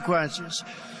consequences,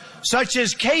 such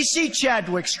as Casey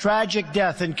Chadwick's tragic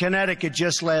death in Connecticut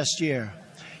just last year.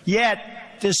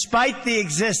 Yet, despite the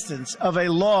existence of a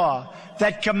law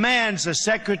that commands the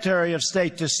Secretary of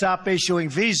State to stop issuing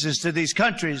visas to these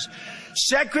countries,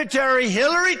 Secretary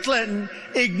Hillary Clinton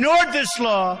ignored this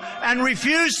law and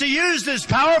refused to use this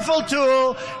powerful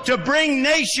tool to bring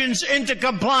nations into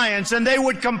compliance, and they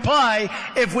would comply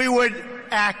if we would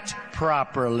act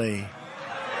properly.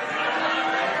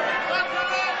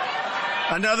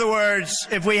 In other words,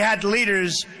 if we had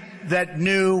leaders that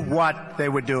knew what they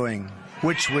were doing,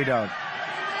 which we don't.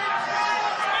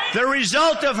 The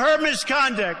result of her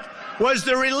misconduct was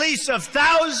the release of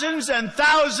thousands and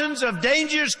thousands of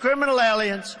dangerous criminal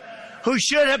aliens who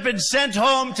should have been sent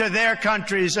home to their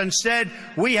countries. Instead,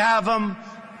 we have them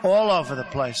all over the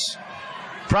place.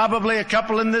 Probably a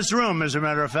couple in this room, as a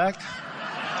matter of fact.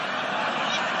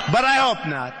 But I hope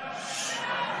not.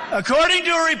 According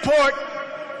to a report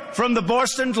from the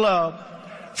Boston Globe,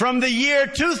 from the year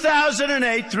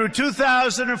 2008 through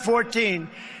 2014,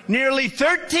 nearly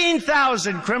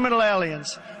 13,000 criminal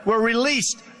aliens were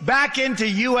released back into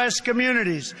U.S.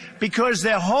 communities because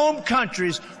their home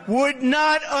countries would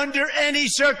not, under any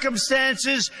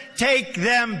circumstances, take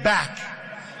them back.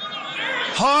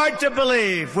 Hard to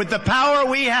believe. With the power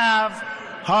we have,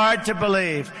 hard to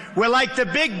believe. We're like the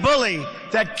big bully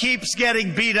that keeps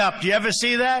getting beat up. Do you ever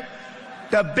see that?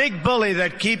 The big bully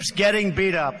that keeps getting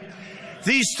beat up.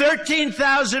 These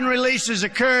 13,000 releases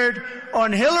occurred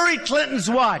on Hillary Clinton's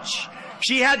watch.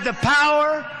 She had the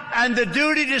power and the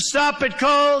duty to stop it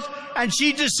cold, and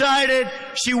she decided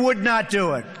she would not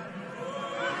do it.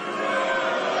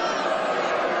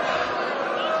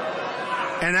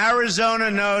 And Arizona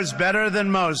knows better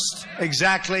than most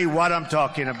exactly what I'm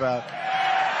talking about.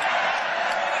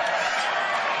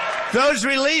 Those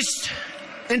released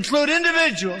include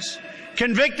individuals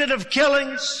convicted of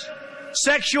killings,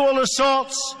 sexual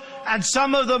assaults, and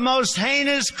some of the most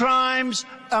heinous crimes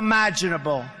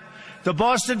imaginable. The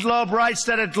Boston Globe writes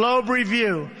that a Globe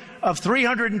review of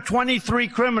 323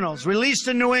 criminals released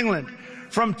in New England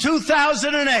from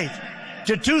 2008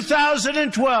 to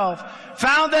 2012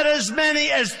 found that as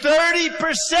many as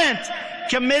 30%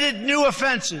 committed new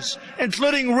offenses,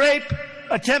 including rape,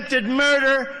 attempted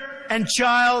murder, and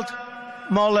child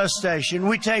molestation.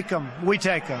 We take them. We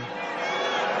take them.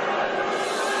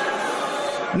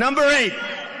 Number 8,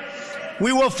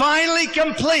 we will finally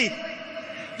complete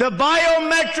the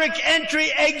biometric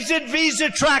entry-exit visa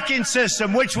tracking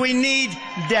system, which we need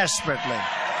desperately.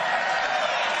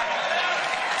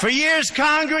 For years,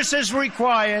 Congress has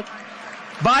required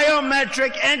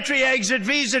biometric entry-exit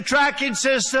visa tracking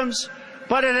systems,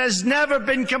 but it has never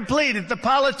been completed. The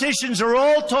politicians are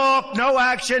all talk, no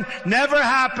action, never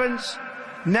happens,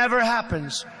 never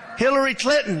happens. Hillary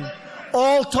Clinton,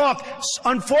 all talk.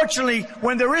 Unfortunately,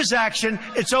 when there is action,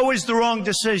 it's always the wrong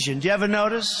decision. Do you ever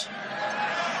notice?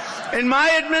 In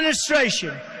my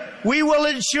administration, we will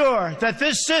ensure that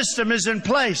this system is in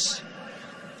place.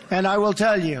 And I will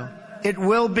tell you, it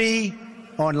will be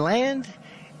on land,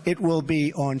 it will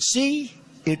be on sea,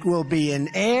 it will be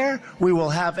in air. We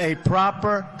will have a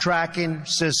proper tracking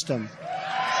system.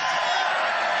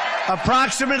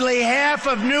 Approximately half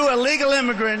of new illegal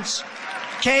immigrants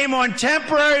came on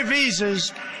temporary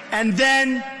visas and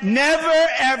then never,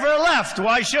 ever left.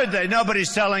 Why should they?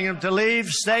 Nobody's telling them to leave.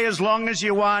 Stay as long as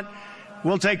you want.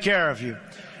 We'll take care of you.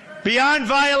 Beyond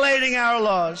violating our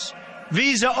laws,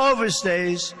 visa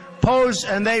overstays pose,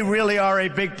 and they really are a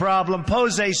big problem,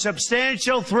 pose a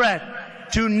substantial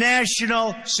threat to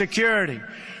national security.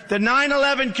 The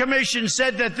 9/11 Commission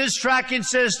said that this tracking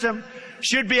system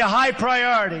should be a high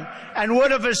priority and would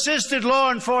have assisted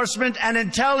law enforcement and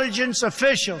intelligence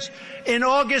officials in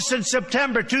August and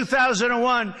September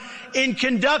 2001 in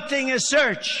conducting a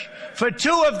search for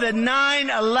 2 of the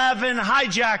 9/11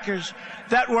 hijackers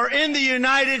that were in the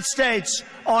United States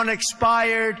on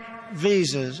expired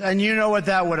visas. And you know what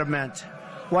that would have meant.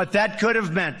 What that could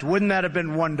have meant. Wouldn't that have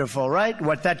been wonderful, right?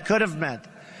 What that could have meant.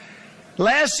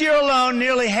 Last year alone,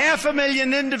 nearly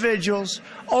 500,000 individuals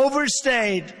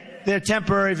overstayed their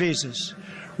temporary visas.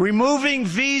 Removing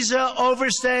visa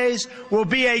overstays will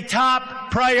be a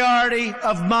top priority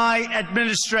of my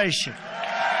administration.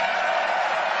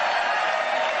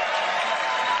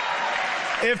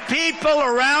 If people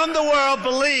around the world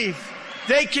believe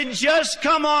they can just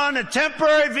come on a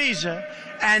temporary visa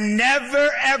and never,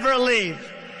 ever leave,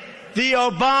 the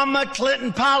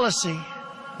Obama-Clinton policy,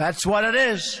 that's what it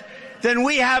is, then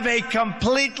we have a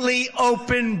completely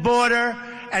open border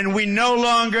and we no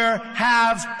longer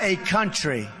have a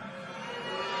country.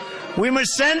 We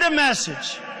must send a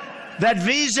message that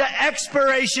visa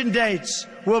expiration dates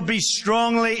will be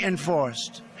strongly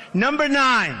enforced. Number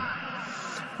 9,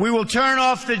 we will turn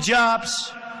off the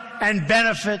jobs and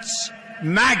benefits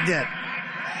magnet.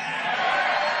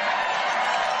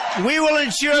 We will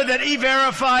ensure that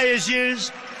E-Verify is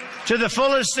used to the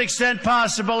fullest extent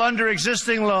possible under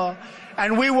existing law,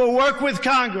 and we will work with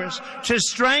Congress to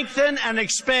strengthen and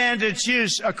expand its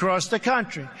use across the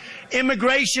country.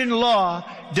 Immigration law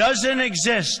doesn't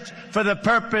exist for the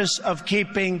purpose of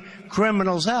keeping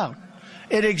criminals out.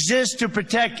 It exists to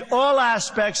protect all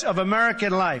aspects of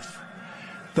American life.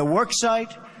 The work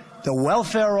site, the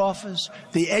welfare office,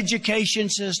 the education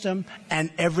system,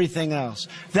 and everything else.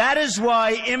 That is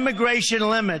why immigration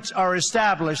limits are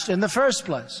established in the first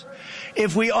place.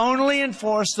 If we only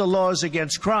enforce the laws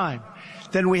against crime,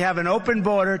 then we have an open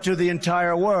border to the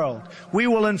entire world. We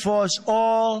will enforce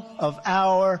all of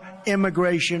our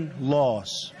immigration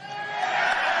laws.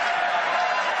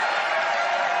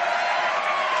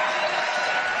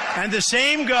 And the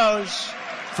same goes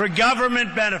for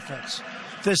government benefits.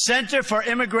 The Center for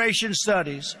Immigration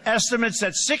Studies estimates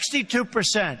that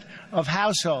 62% of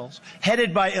households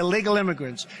headed by illegal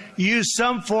immigrants use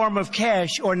some form of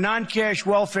cash or non-cash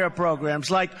welfare programs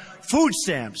like food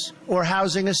stamps or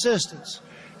housing assistance.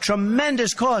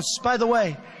 Tremendous costs, by the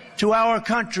way, to our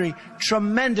country,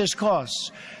 tremendous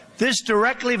costs. This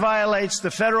directly violates the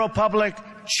federal public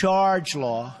charge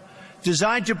law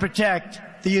designed to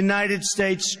protect the United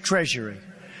States Treasury.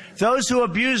 Those who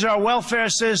abuse our welfare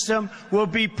system will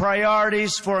be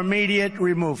priorities for immediate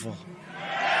removal.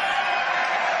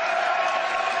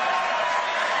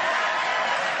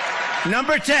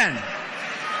 Number 10,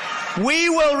 we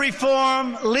will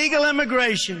reform legal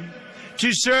immigration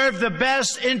to serve the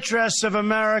best interests of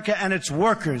America and its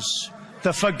workers,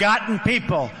 the forgotten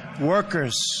people,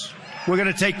 workers. We're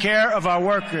going to take care of our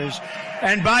workers.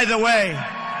 And by the way,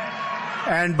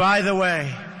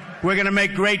 we're going to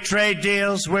make great trade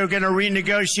deals. We're going to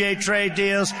renegotiate trade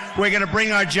deals. We're going to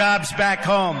bring our jobs back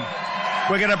home.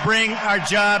 We're going to bring our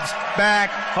jobs back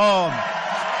home.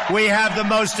 We have the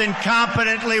most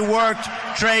incompetently worked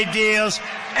trade deals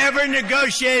ever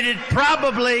negotiated,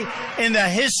 probably in the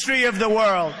history of the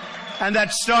world. And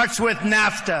that starts with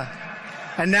NAFTA.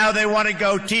 And now they want to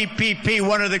go TPP,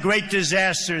 one of the great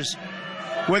disasters.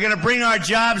 We're going to bring our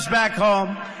jobs back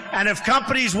home. And if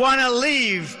companies want to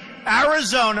leave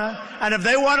Arizona, and if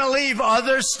they want to leave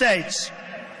other states,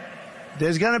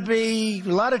 there's going to be a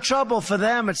lot of trouble for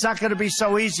them. It's not going to be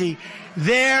so easy.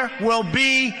 There will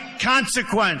be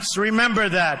consequence. Remember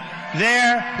that.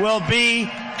 There will be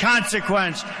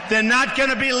consequence. They're not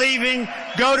going to be leaving,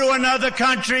 go to another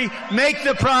country, make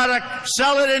the product,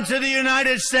 sell it into the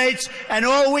United States, and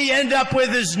all we end up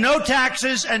with is no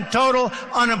taxes and total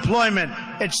unemployment.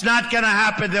 It's not going to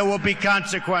happen. There will be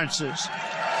consequences.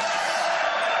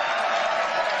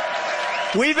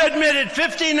 We've admitted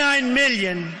 59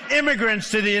 million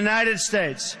immigrants to the United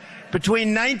States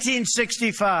between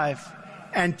 1965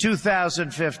 and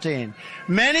 2015.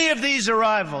 Many of these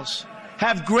arrivals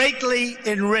have greatly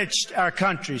enriched our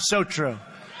country, so true.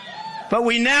 But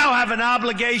we now have an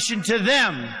obligation to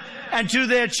them and to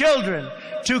their children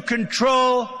to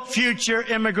control future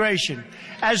immigration,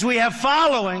 as we have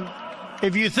following,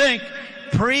 if you think,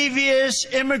 previous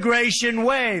immigration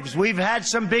waves. We've had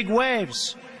some big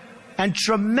waves. And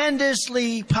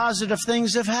tremendously positive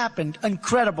things have happened.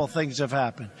 Incredible things have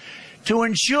happened. To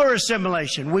ensure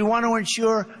assimilation, we want to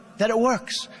ensure that it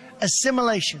works.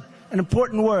 Assimilation, an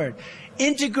important word.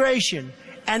 Integration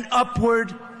and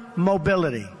upward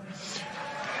mobility.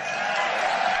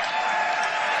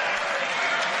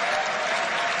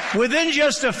 Within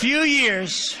just a few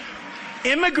years,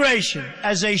 immigration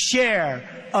as a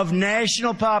share of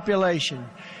national population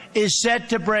is set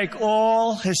to break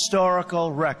all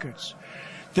historical records.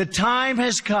 The time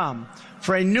has come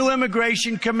for a new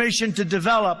immigration commission to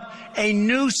develop a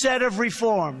new set of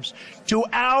reforms to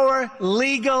our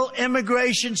legal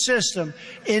immigration system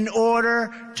in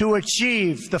order to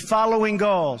achieve the following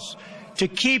goals: to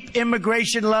keep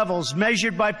immigration levels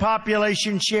measured by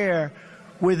population share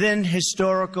within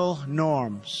historical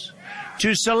norms,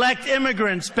 to select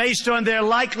immigrants based on their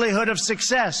likelihood of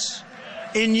success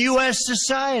in U.S.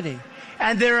 society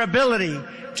and their ability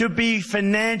to be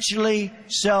financially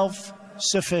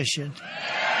self-sufficient.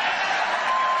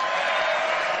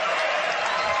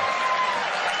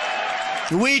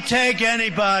 We take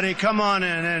anybody. Come on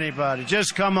in, anybody.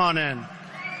 Just come on in.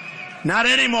 Not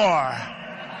anymore.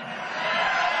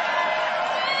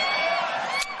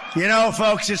 You know,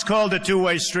 folks, it's called a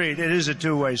two-way street. It is a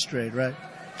two-way street, right?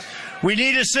 We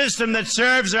need a system that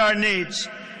serves our needs,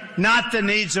 not the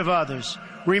needs of others.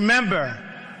 Remember,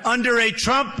 under a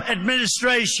Trump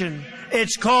administration,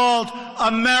 it's called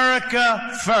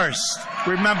America First.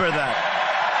 Remember that.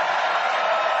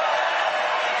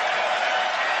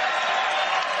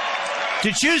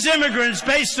 To choose immigrants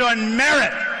based on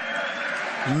merit,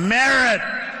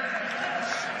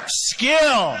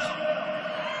 skill,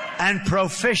 and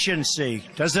proficiency.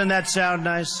 Doesn't that sound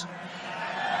nice?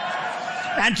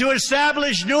 And to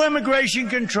establish new immigration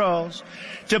controls,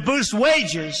 to boost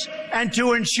wages, and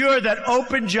to ensure that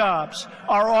open jobs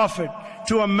are offered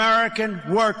to American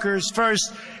workers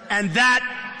first, and that,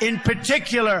 in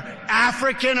particular,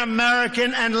 African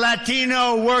American and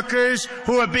Latino workers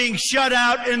who are being shut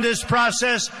out in this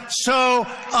process so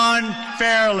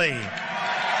unfairly.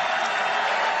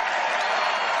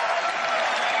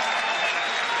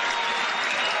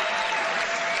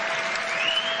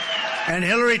 And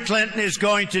Hillary Clinton is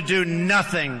going to do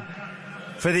nothing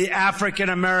for the African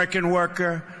American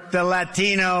worker, the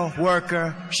Latino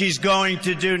worker. She's going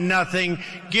to do nothing.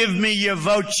 Give me your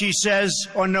vote, she says,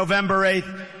 on November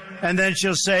 8th. And then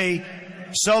she'll say,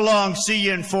 so long, see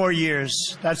you in 4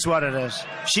 years. That's what it is.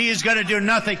 She is going to do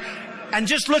nothing. And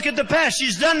just look at the past.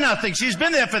 She's done nothing. She's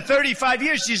been there for 35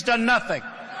 years. She's done nothing.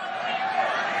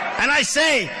 And I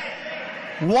say,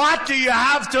 what do you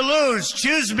have to lose?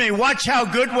 Choose me. Watch how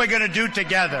good we're going to do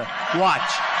together.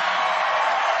 Watch.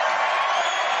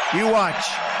 You watch.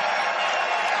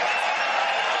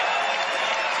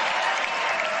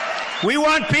 We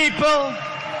want people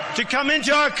to come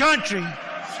into our country,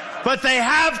 but they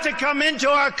have to come into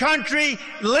our country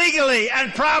legally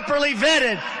and properly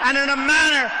vetted and in a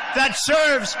manner that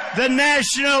serves the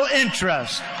national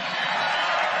interest.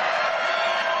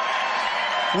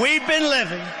 We've been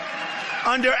living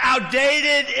under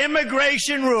outdated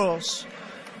immigration rules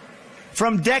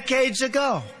from decades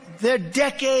ago. They're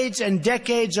decades and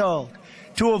decades old.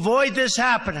 To avoid this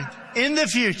happening in the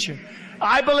future,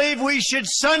 I believe we should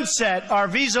sunset our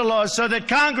visa laws so that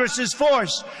Congress is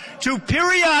forced to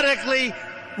periodically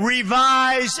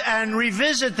revise and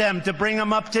revisit them to bring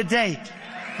them up to date.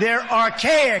 They're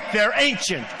archaic, they're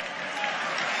ancient.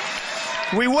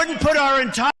 We wouldn't put our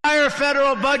entire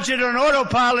federal budget on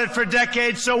autopilot for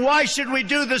decades, so why should we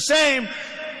do the same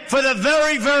for the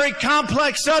very, very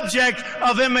complex subject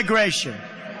of immigration?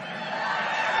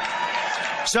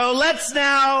 So let's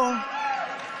now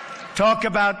talk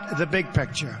about the big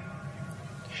picture.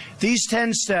 These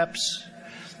 10 steps,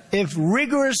 if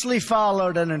rigorously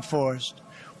followed and enforced,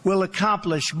 will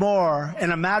accomplish more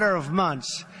in a matter of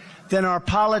months than our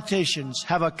politicians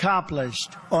have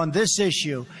accomplished on this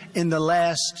issue in the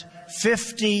last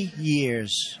 50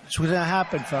 years. It's what's going to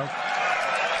happen, folks.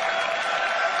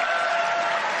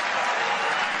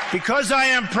 Because I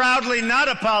am proudly not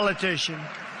a politician,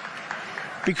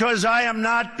 because I am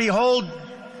not beholden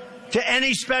to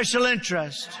any special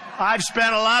interest. I've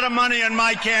spent a lot of money on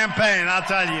my campaign, I'll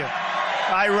tell you.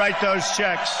 I write those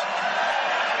checks.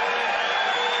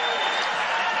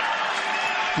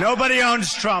 Nobody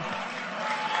owns Trump.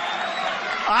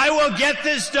 I will get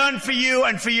this done for you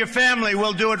and for your family.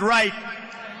 We'll do it right.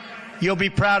 You'll be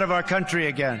proud of our country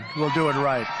again. We'll do it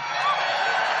right.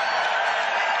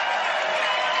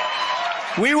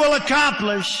 We will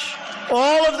accomplish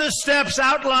all of the steps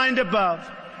outlined above.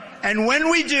 And when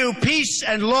we do, peace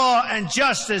and law and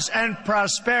justice and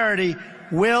prosperity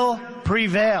will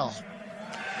prevail.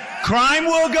 Crime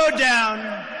will go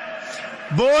down.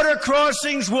 Border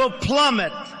crossings will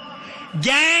plummet.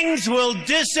 Gangs will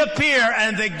disappear,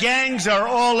 and the gangs are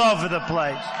all over the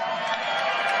place.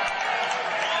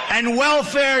 And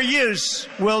welfare use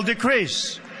will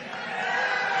decrease.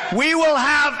 We will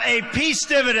have a peace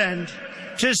dividend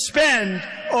to spend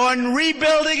on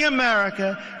rebuilding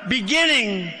America,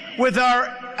 beginning with our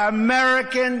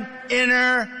American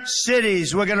inner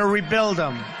cities. We're going to rebuild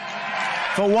them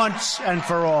for once and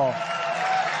for all.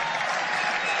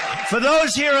 For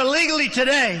those here illegally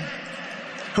today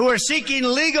who are seeking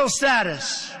legal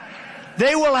status,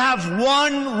 they will have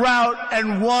one route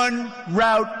and one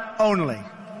route only: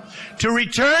 to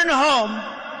return home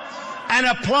and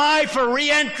apply for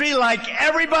re-entry like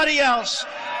everybody else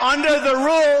under the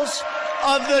rules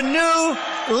of the new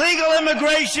legal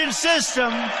immigration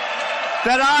system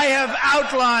that I have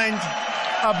outlined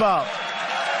above.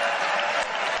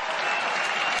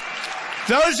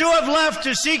 Those who have left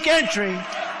to seek entry,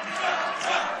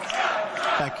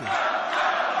 thank you.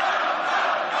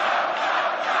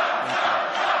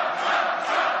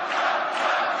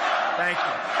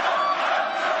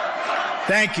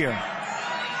 Thank you.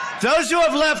 Those who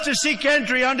have left to seek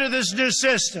entry under this new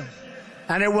system,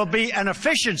 and it will be an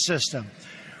efficient system,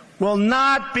 will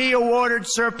not be awarded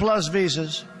surplus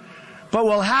visas, but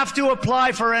will have to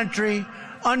apply for entry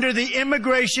under the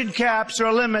immigration caps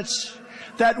or limits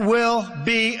that will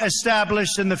be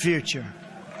established in the future.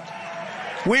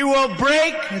 We will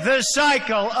break the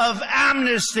cycle of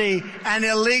amnesty and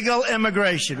illegal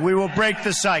immigration. We will break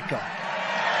the cycle.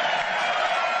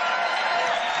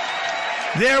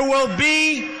 There will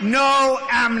be no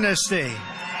amnesty.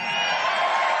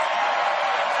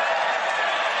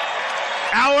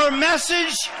 Our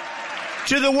message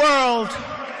to the world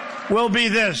will be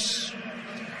this: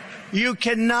 you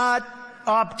cannot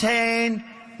obtain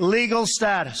legal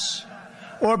status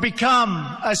or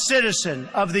become a citizen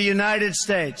of the United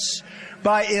States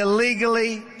by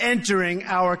illegally entering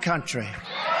our country.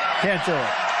 Can't do it.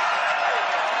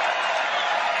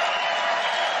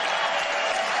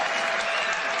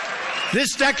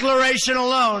 This declaration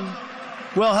alone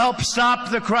will help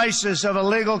stop the crisis of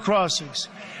illegal crossings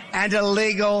and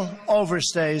illegal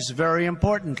overstays, very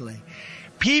importantly.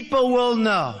 People will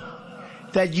know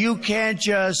that you can't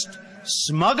just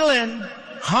smuggle in,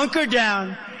 hunker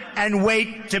down, and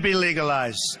wait to be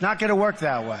legalized. It's not going to work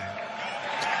that way.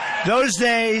 Those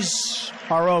days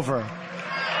are over.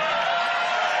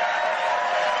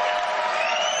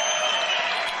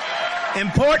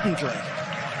 Importantly,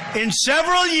 in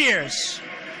several years,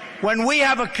 when we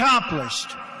have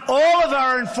accomplished all of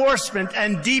our enforcement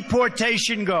and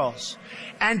deportation goals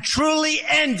and truly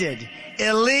ended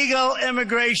illegal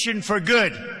immigration for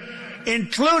good,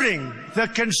 including the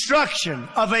construction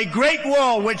of a great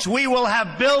wall which we will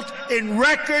have built in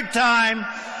record time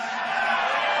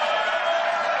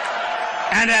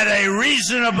and at a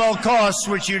reasonable cost,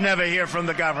 which you never hear from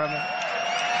the government,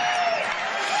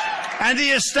 and the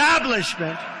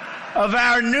establishment of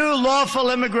our new lawful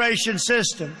immigration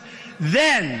system,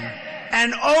 then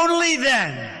and only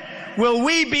then will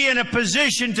we be in a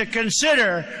position to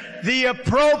consider the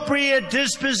appropriate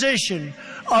disposition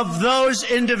of those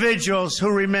individuals who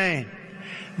remain.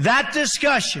 That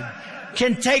discussion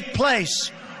can take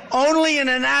place only in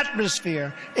an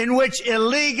atmosphere in which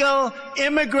illegal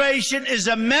immigration is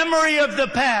a memory of the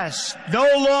past, no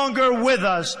longer with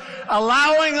us,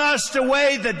 allowing us to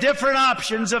weigh the different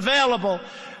options available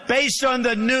based on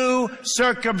the new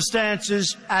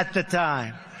circumstances at the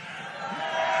time.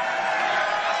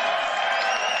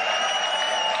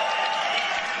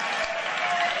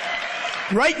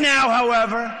 Right now,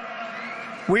 however,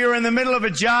 we are in the middle of a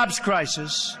jobs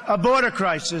crisis, a border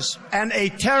crisis, and a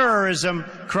terrorism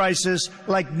crisis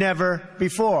like never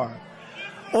before.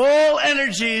 All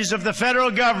energies of the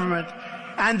federal government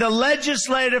and the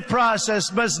legislative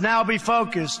process must now be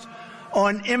focused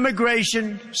on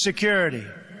immigration security.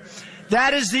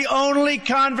 That is the only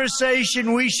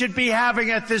conversation we should be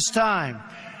having at this time.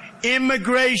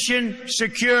 Immigration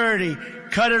security.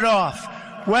 Cut it off.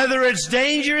 Whether it's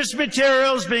dangerous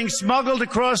materials being smuggled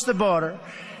across the border,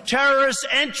 terrorists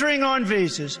entering on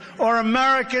visas, or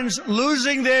Americans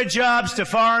losing their jobs to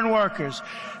foreign workers,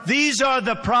 these are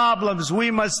the problems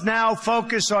we must now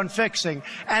focus on fixing.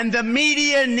 And the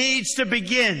media needs to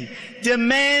begin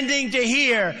demanding to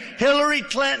hear Hillary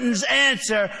Clinton's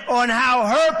answer on how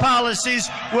her policies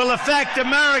will affect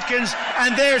Americans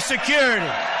and their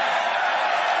security.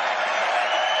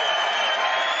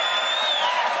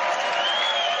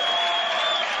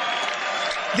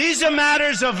 These are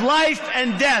matters of life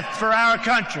and death for our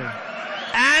country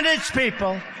and its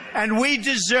people, and we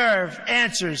deserve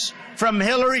answers from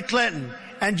Hillary Clinton.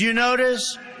 And you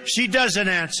notice she doesn't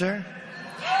answer.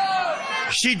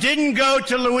 She didn't go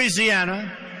to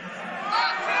Louisiana.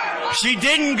 She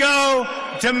didn't go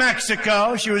to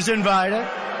Mexico. She was invited.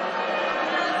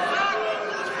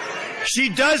 She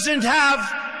doesn't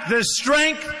have the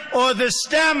strength or the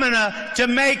stamina to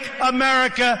make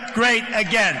America great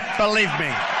again, believe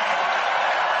me.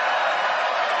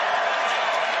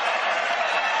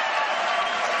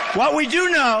 What we do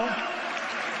know,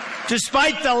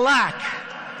 despite the lack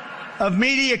of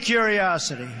media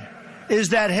curiosity, is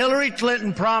that Hillary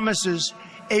Clinton promises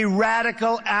a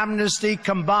radical amnesty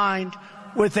combined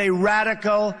with a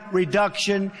radical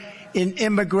reduction in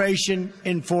immigration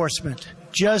enforcement.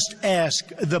 Just ask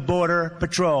the Border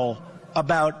Patrol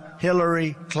about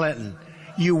Hillary Clinton.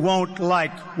 You won't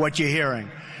like what you're hearing.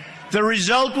 The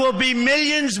result will be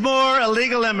millions more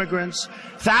illegal immigrants,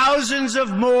 thousands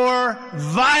of more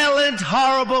violent,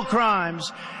 horrible crimes,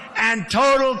 and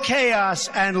total chaos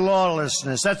and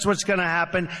lawlessness. That's what's going to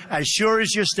happen as sure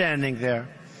as you're standing there.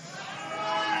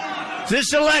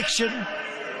 This election,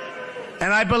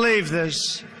 and I believe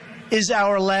this, is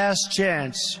our last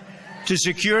chance to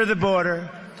secure the border,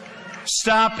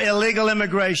 stop illegal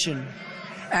immigration,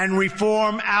 and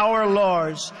reform our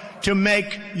laws to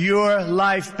make your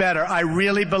life better. I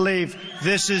really believe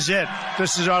this is it.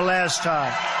 This is our last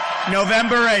time.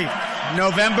 November 8th.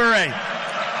 November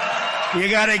 8th. You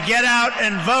got to get out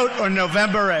and vote on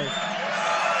November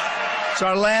 8th. It's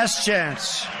our last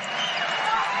chance.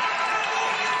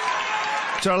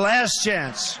 It's our last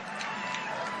chance.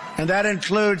 And that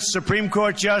includes Supreme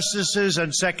Court justices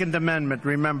and Second Amendment.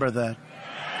 Remember that.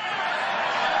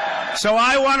 So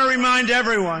I want to remind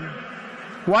everyone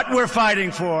what we're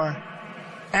fighting for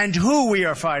and who we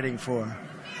are fighting for.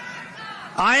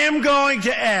 I am going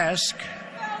to ask,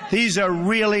 these are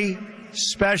really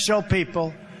special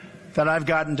people that I've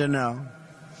gotten to know.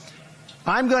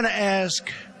 I'm going to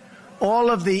ask all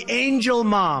of the angel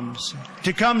moms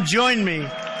to come join me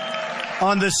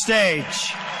on the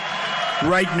stage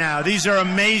right now. These are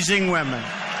amazing women.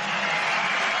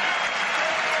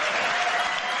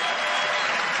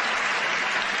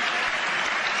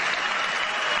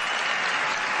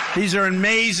 These are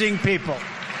amazing people.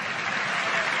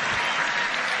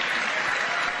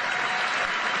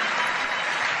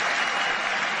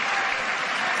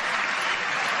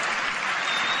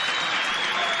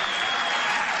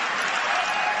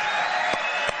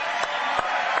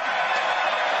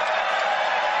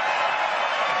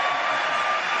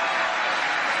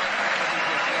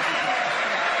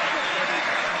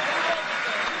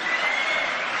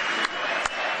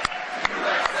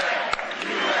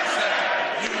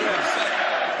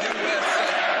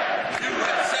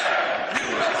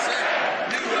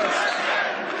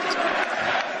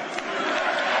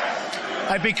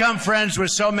 I've become friends with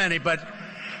so many, but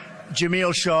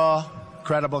Jamil Shaw,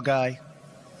 incredible guy,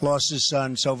 lost his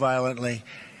son so violently.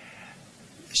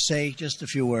 Say just a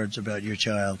few words about your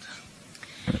child.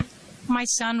 My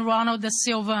son, Ronald da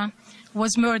Silva,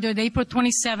 was murdered April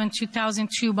 27,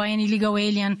 2002 by an illegal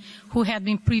alien who had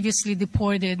been previously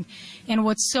deported. And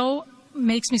what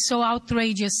makes me so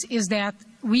outrageous is that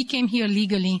we came here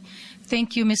legally.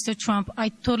 Thank you, Mr. Trump. I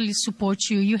totally support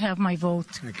you. You have my vote.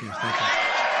 Thank you. Thank you.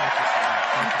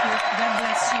 God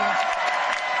bless you.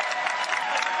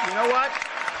 You know what?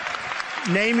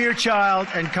 Name your child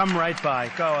and come right by.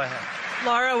 Go ahead.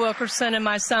 Laura Wilkerson, and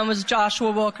my son was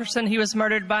Joshua Wilkerson. He was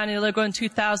murdered by an illegal in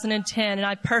 2010, and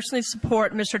I personally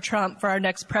support Mr. Trump for our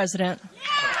next president.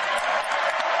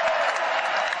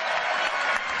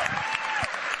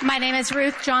 My name is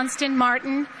Ruth Johnston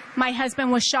Martin. My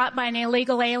husband was shot by an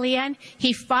illegal alien.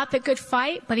 He fought the good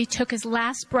fight, but he took his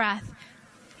last breath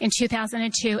in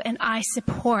 2002, and I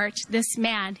support this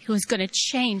man who is going to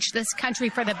change this country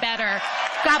for the better.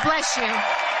 God bless you.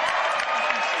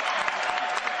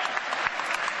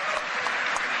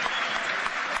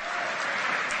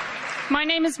 My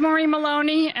name is Maureen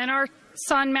Maloney, and our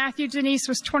son, Matthew Denise,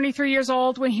 was 23 years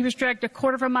old when he was dragged a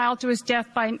quarter of a mile to his death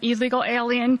by an illegal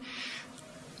alien,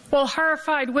 while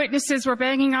horrified witnesses were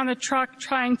banging on the truck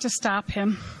trying to stop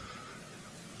him.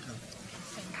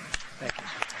 Thank you.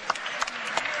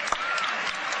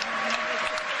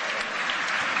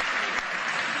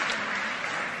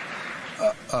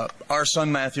 Our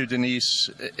son, Matthew Denise,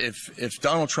 if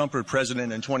Donald Trump were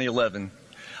president in 2011,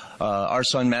 our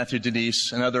son, Matthew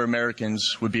Denise, and other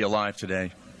Americans would be alive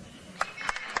today.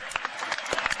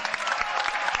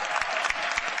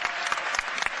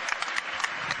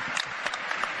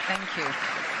 Thank you.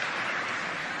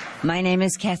 My name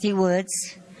is Kathy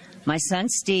Woods. My son,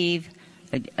 Steve,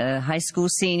 a high school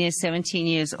senior, 17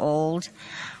 years old,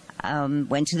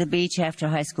 went to the beach after a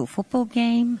high school football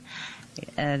game.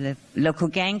 The local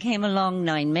gang came along,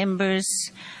 9 members.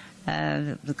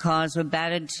 The cars were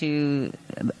battered to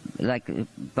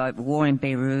by war in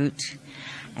Beirut,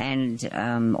 and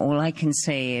all I can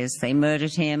say is they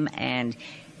murdered him, and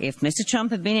if Mr.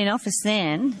 Trump had been in office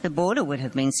then, the border would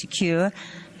have been secure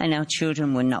and our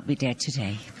children would not be dead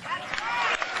today.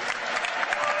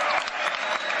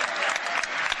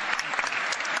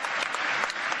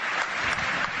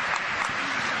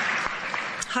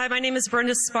 Hi, my name is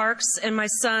Brenda Sparks, and my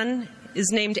son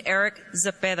is named Eric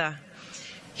Zepeda.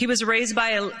 He was raised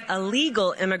by a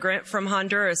legal immigrant from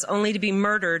Honduras, only to be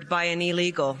murdered by an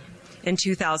illegal in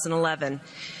 2011.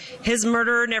 His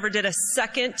murderer never did a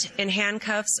second in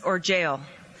handcuffs or jail.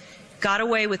 Got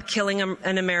away with killing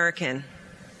an American.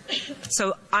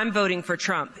 So I'm voting for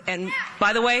Trump. And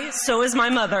by the way, so is my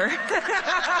mother.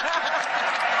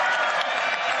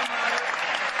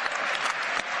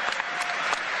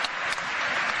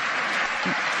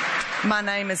 My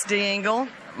name is Dee Engle.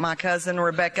 My cousin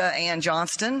Rebecca Ann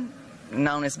Johnston,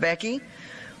 known as Becky,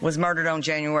 was murdered on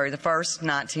January the 1st,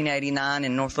 1989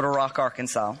 in North Little Rock,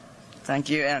 Arkansas. Thank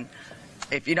you. And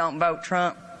if you don't vote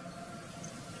Trump,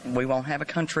 we won't have a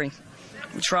country.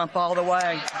 Trump all the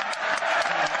way.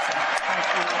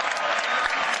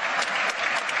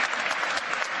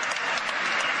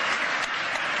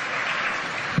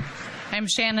 I'm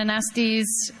Shannon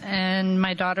Estes, and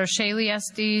my daughter Shaylee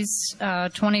Estes,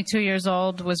 22 years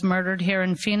old, was murdered here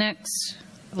in Phoenix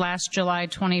last July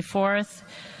 24th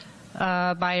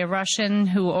by a Russian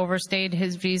who overstayed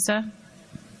his visa.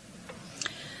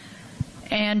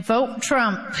 And vote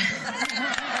Trump.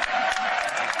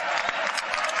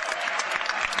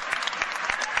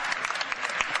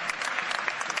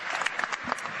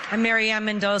 I'm Mary Ann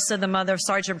Mendoza, the mother of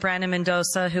Sergeant Brandon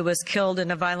Mendoza, who was killed in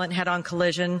a violent head-on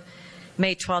collision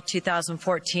May 12,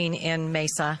 2014 in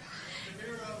Mesa.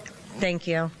 Thank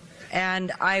you.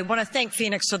 And I want to thank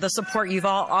Phoenix for the support you've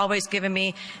always given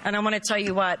me. And I want to tell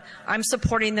you what, I'm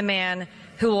supporting the man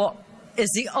who is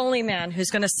the only man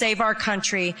who's going to save our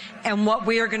country and what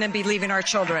we are going to be leaving our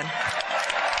children.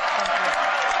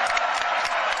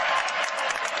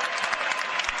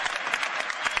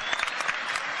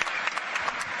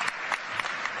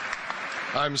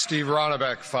 I'm Steve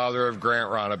Ronnebeck, father of Grant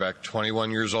Ronnebeck,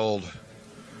 21 years old,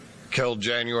 killed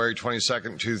January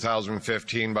 22nd,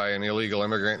 2015 by an illegal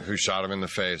immigrant who shot him in the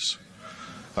face.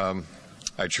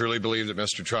 I truly believe that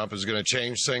Mr. Trump is going to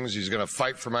change things. He's going to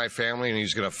fight for my family, and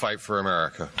he's going to fight for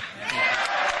America.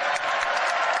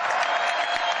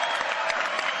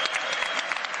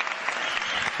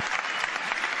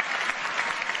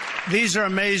 These are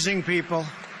amazing people.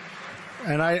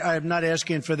 And I'm not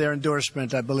asking for their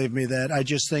endorsement, believe me that. I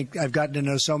just think I've gotten to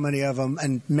know so many of them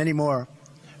and many more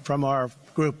from our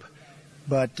group.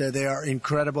 but they are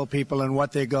incredible people, and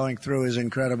what they're going through is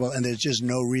incredible, and there's just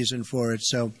no reason for it.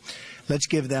 So let's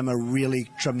give them a really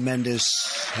tremendous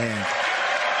hand.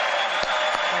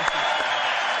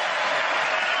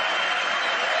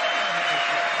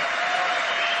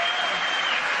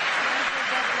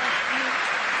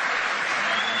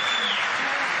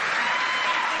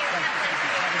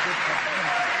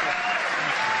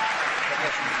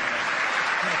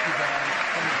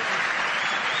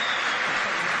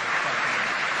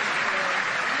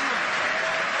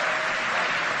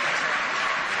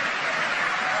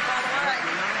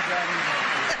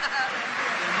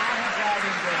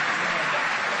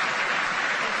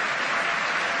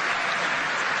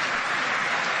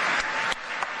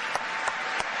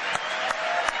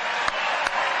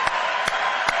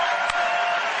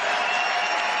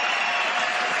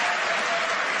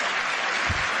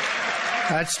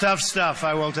 That's tough stuff,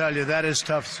 I will tell you. That is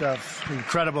tough stuff.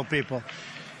 Incredible people.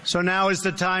 So now is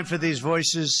the time for these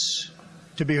voices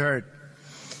to be heard.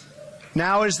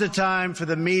 Now is the time for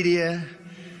the media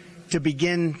to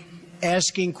begin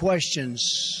asking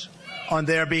questions on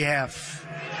their behalf.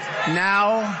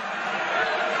 Now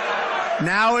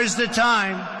is the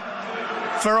time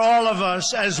for all of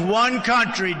us as one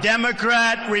country,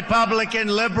 Democrat, Republican,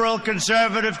 liberal,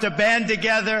 conservative, to band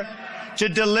together to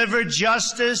deliver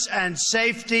justice and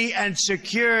safety and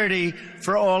security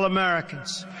for all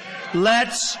Americans.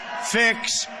 Let's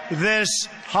fix this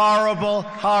horrible,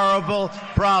 horrible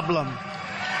problem.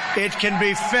 It can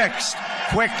be fixed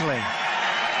quickly.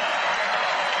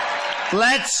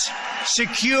 Let's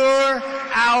secure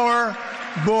our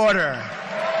border.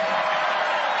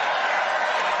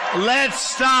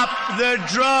 Let's stop the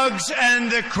drugs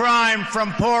and the crime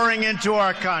from pouring into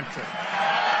our country.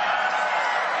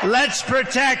 Let's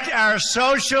protect our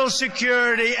Social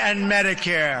Security and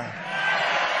Medicare.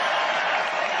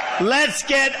 Let's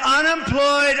get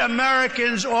unemployed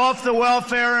Americans off the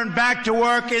welfare and back to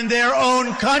work in their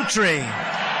own country.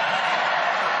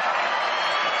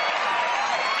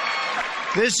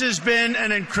 This has been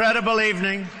an incredible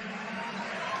evening.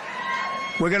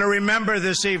 We're going to remember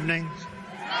this evening.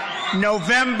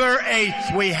 November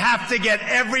 8th, we have to get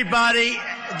everybody.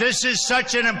 This is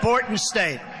such an important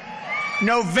state.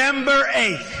 November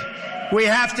 8th, we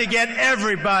have to get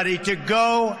everybody to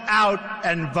go out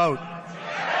and vote.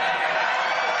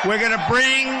 We're going to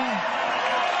bring...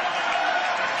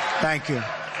 Thank you.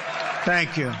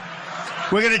 Thank you.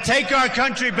 We're going to take our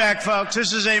country back, folks.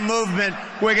 This is a movement.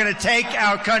 We're going to take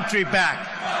our country back.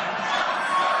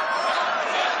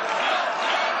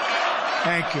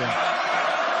 Thank you.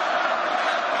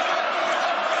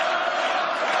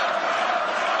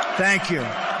 Thank you.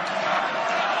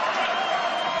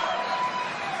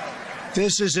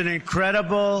 This is an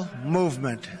incredible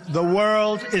movement. The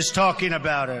world is talking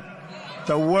about it.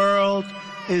 The world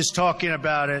is talking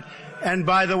about it. And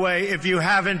by the way, if you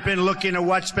haven't been looking at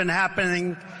what's been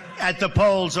happening at the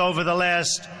polls over the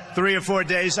last 3 or 4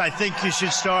 days, I think you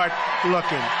should start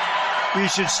looking. You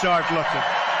should start looking.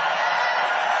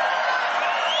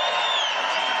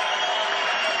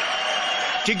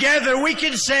 Together we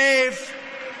can save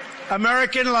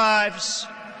American lives,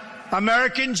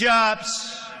 American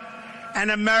jobs, and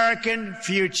American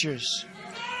futures.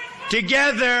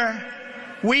 Together,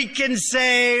 we can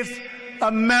save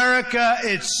America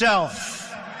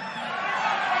itself.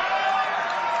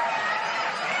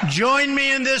 Join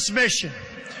me in this mission.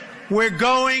 We're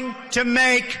going to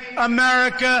make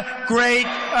America great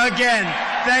again.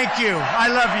 Thank you. I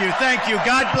love you. Thank you.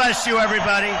 God bless you,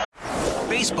 everybody.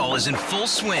 Baseball is in full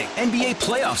swing. NBA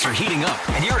playoffs are heating up,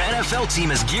 and your NFL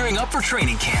team is gearing up for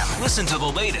training camp. Listen to the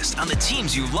latest on the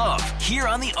teams you love here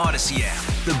on the Odyssey app.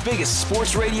 The biggest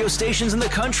sports radio stations in the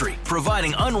country,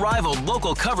 providing unrivaled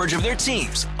local coverage of their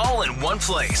teams, all in one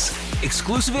place.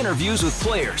 Exclusive interviews with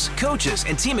players, coaches,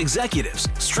 and team executives,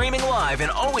 streaming live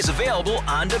and always available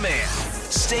on demand.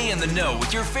 Stay in the know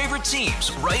with your favorite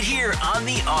teams right here on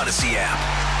the Odyssey app.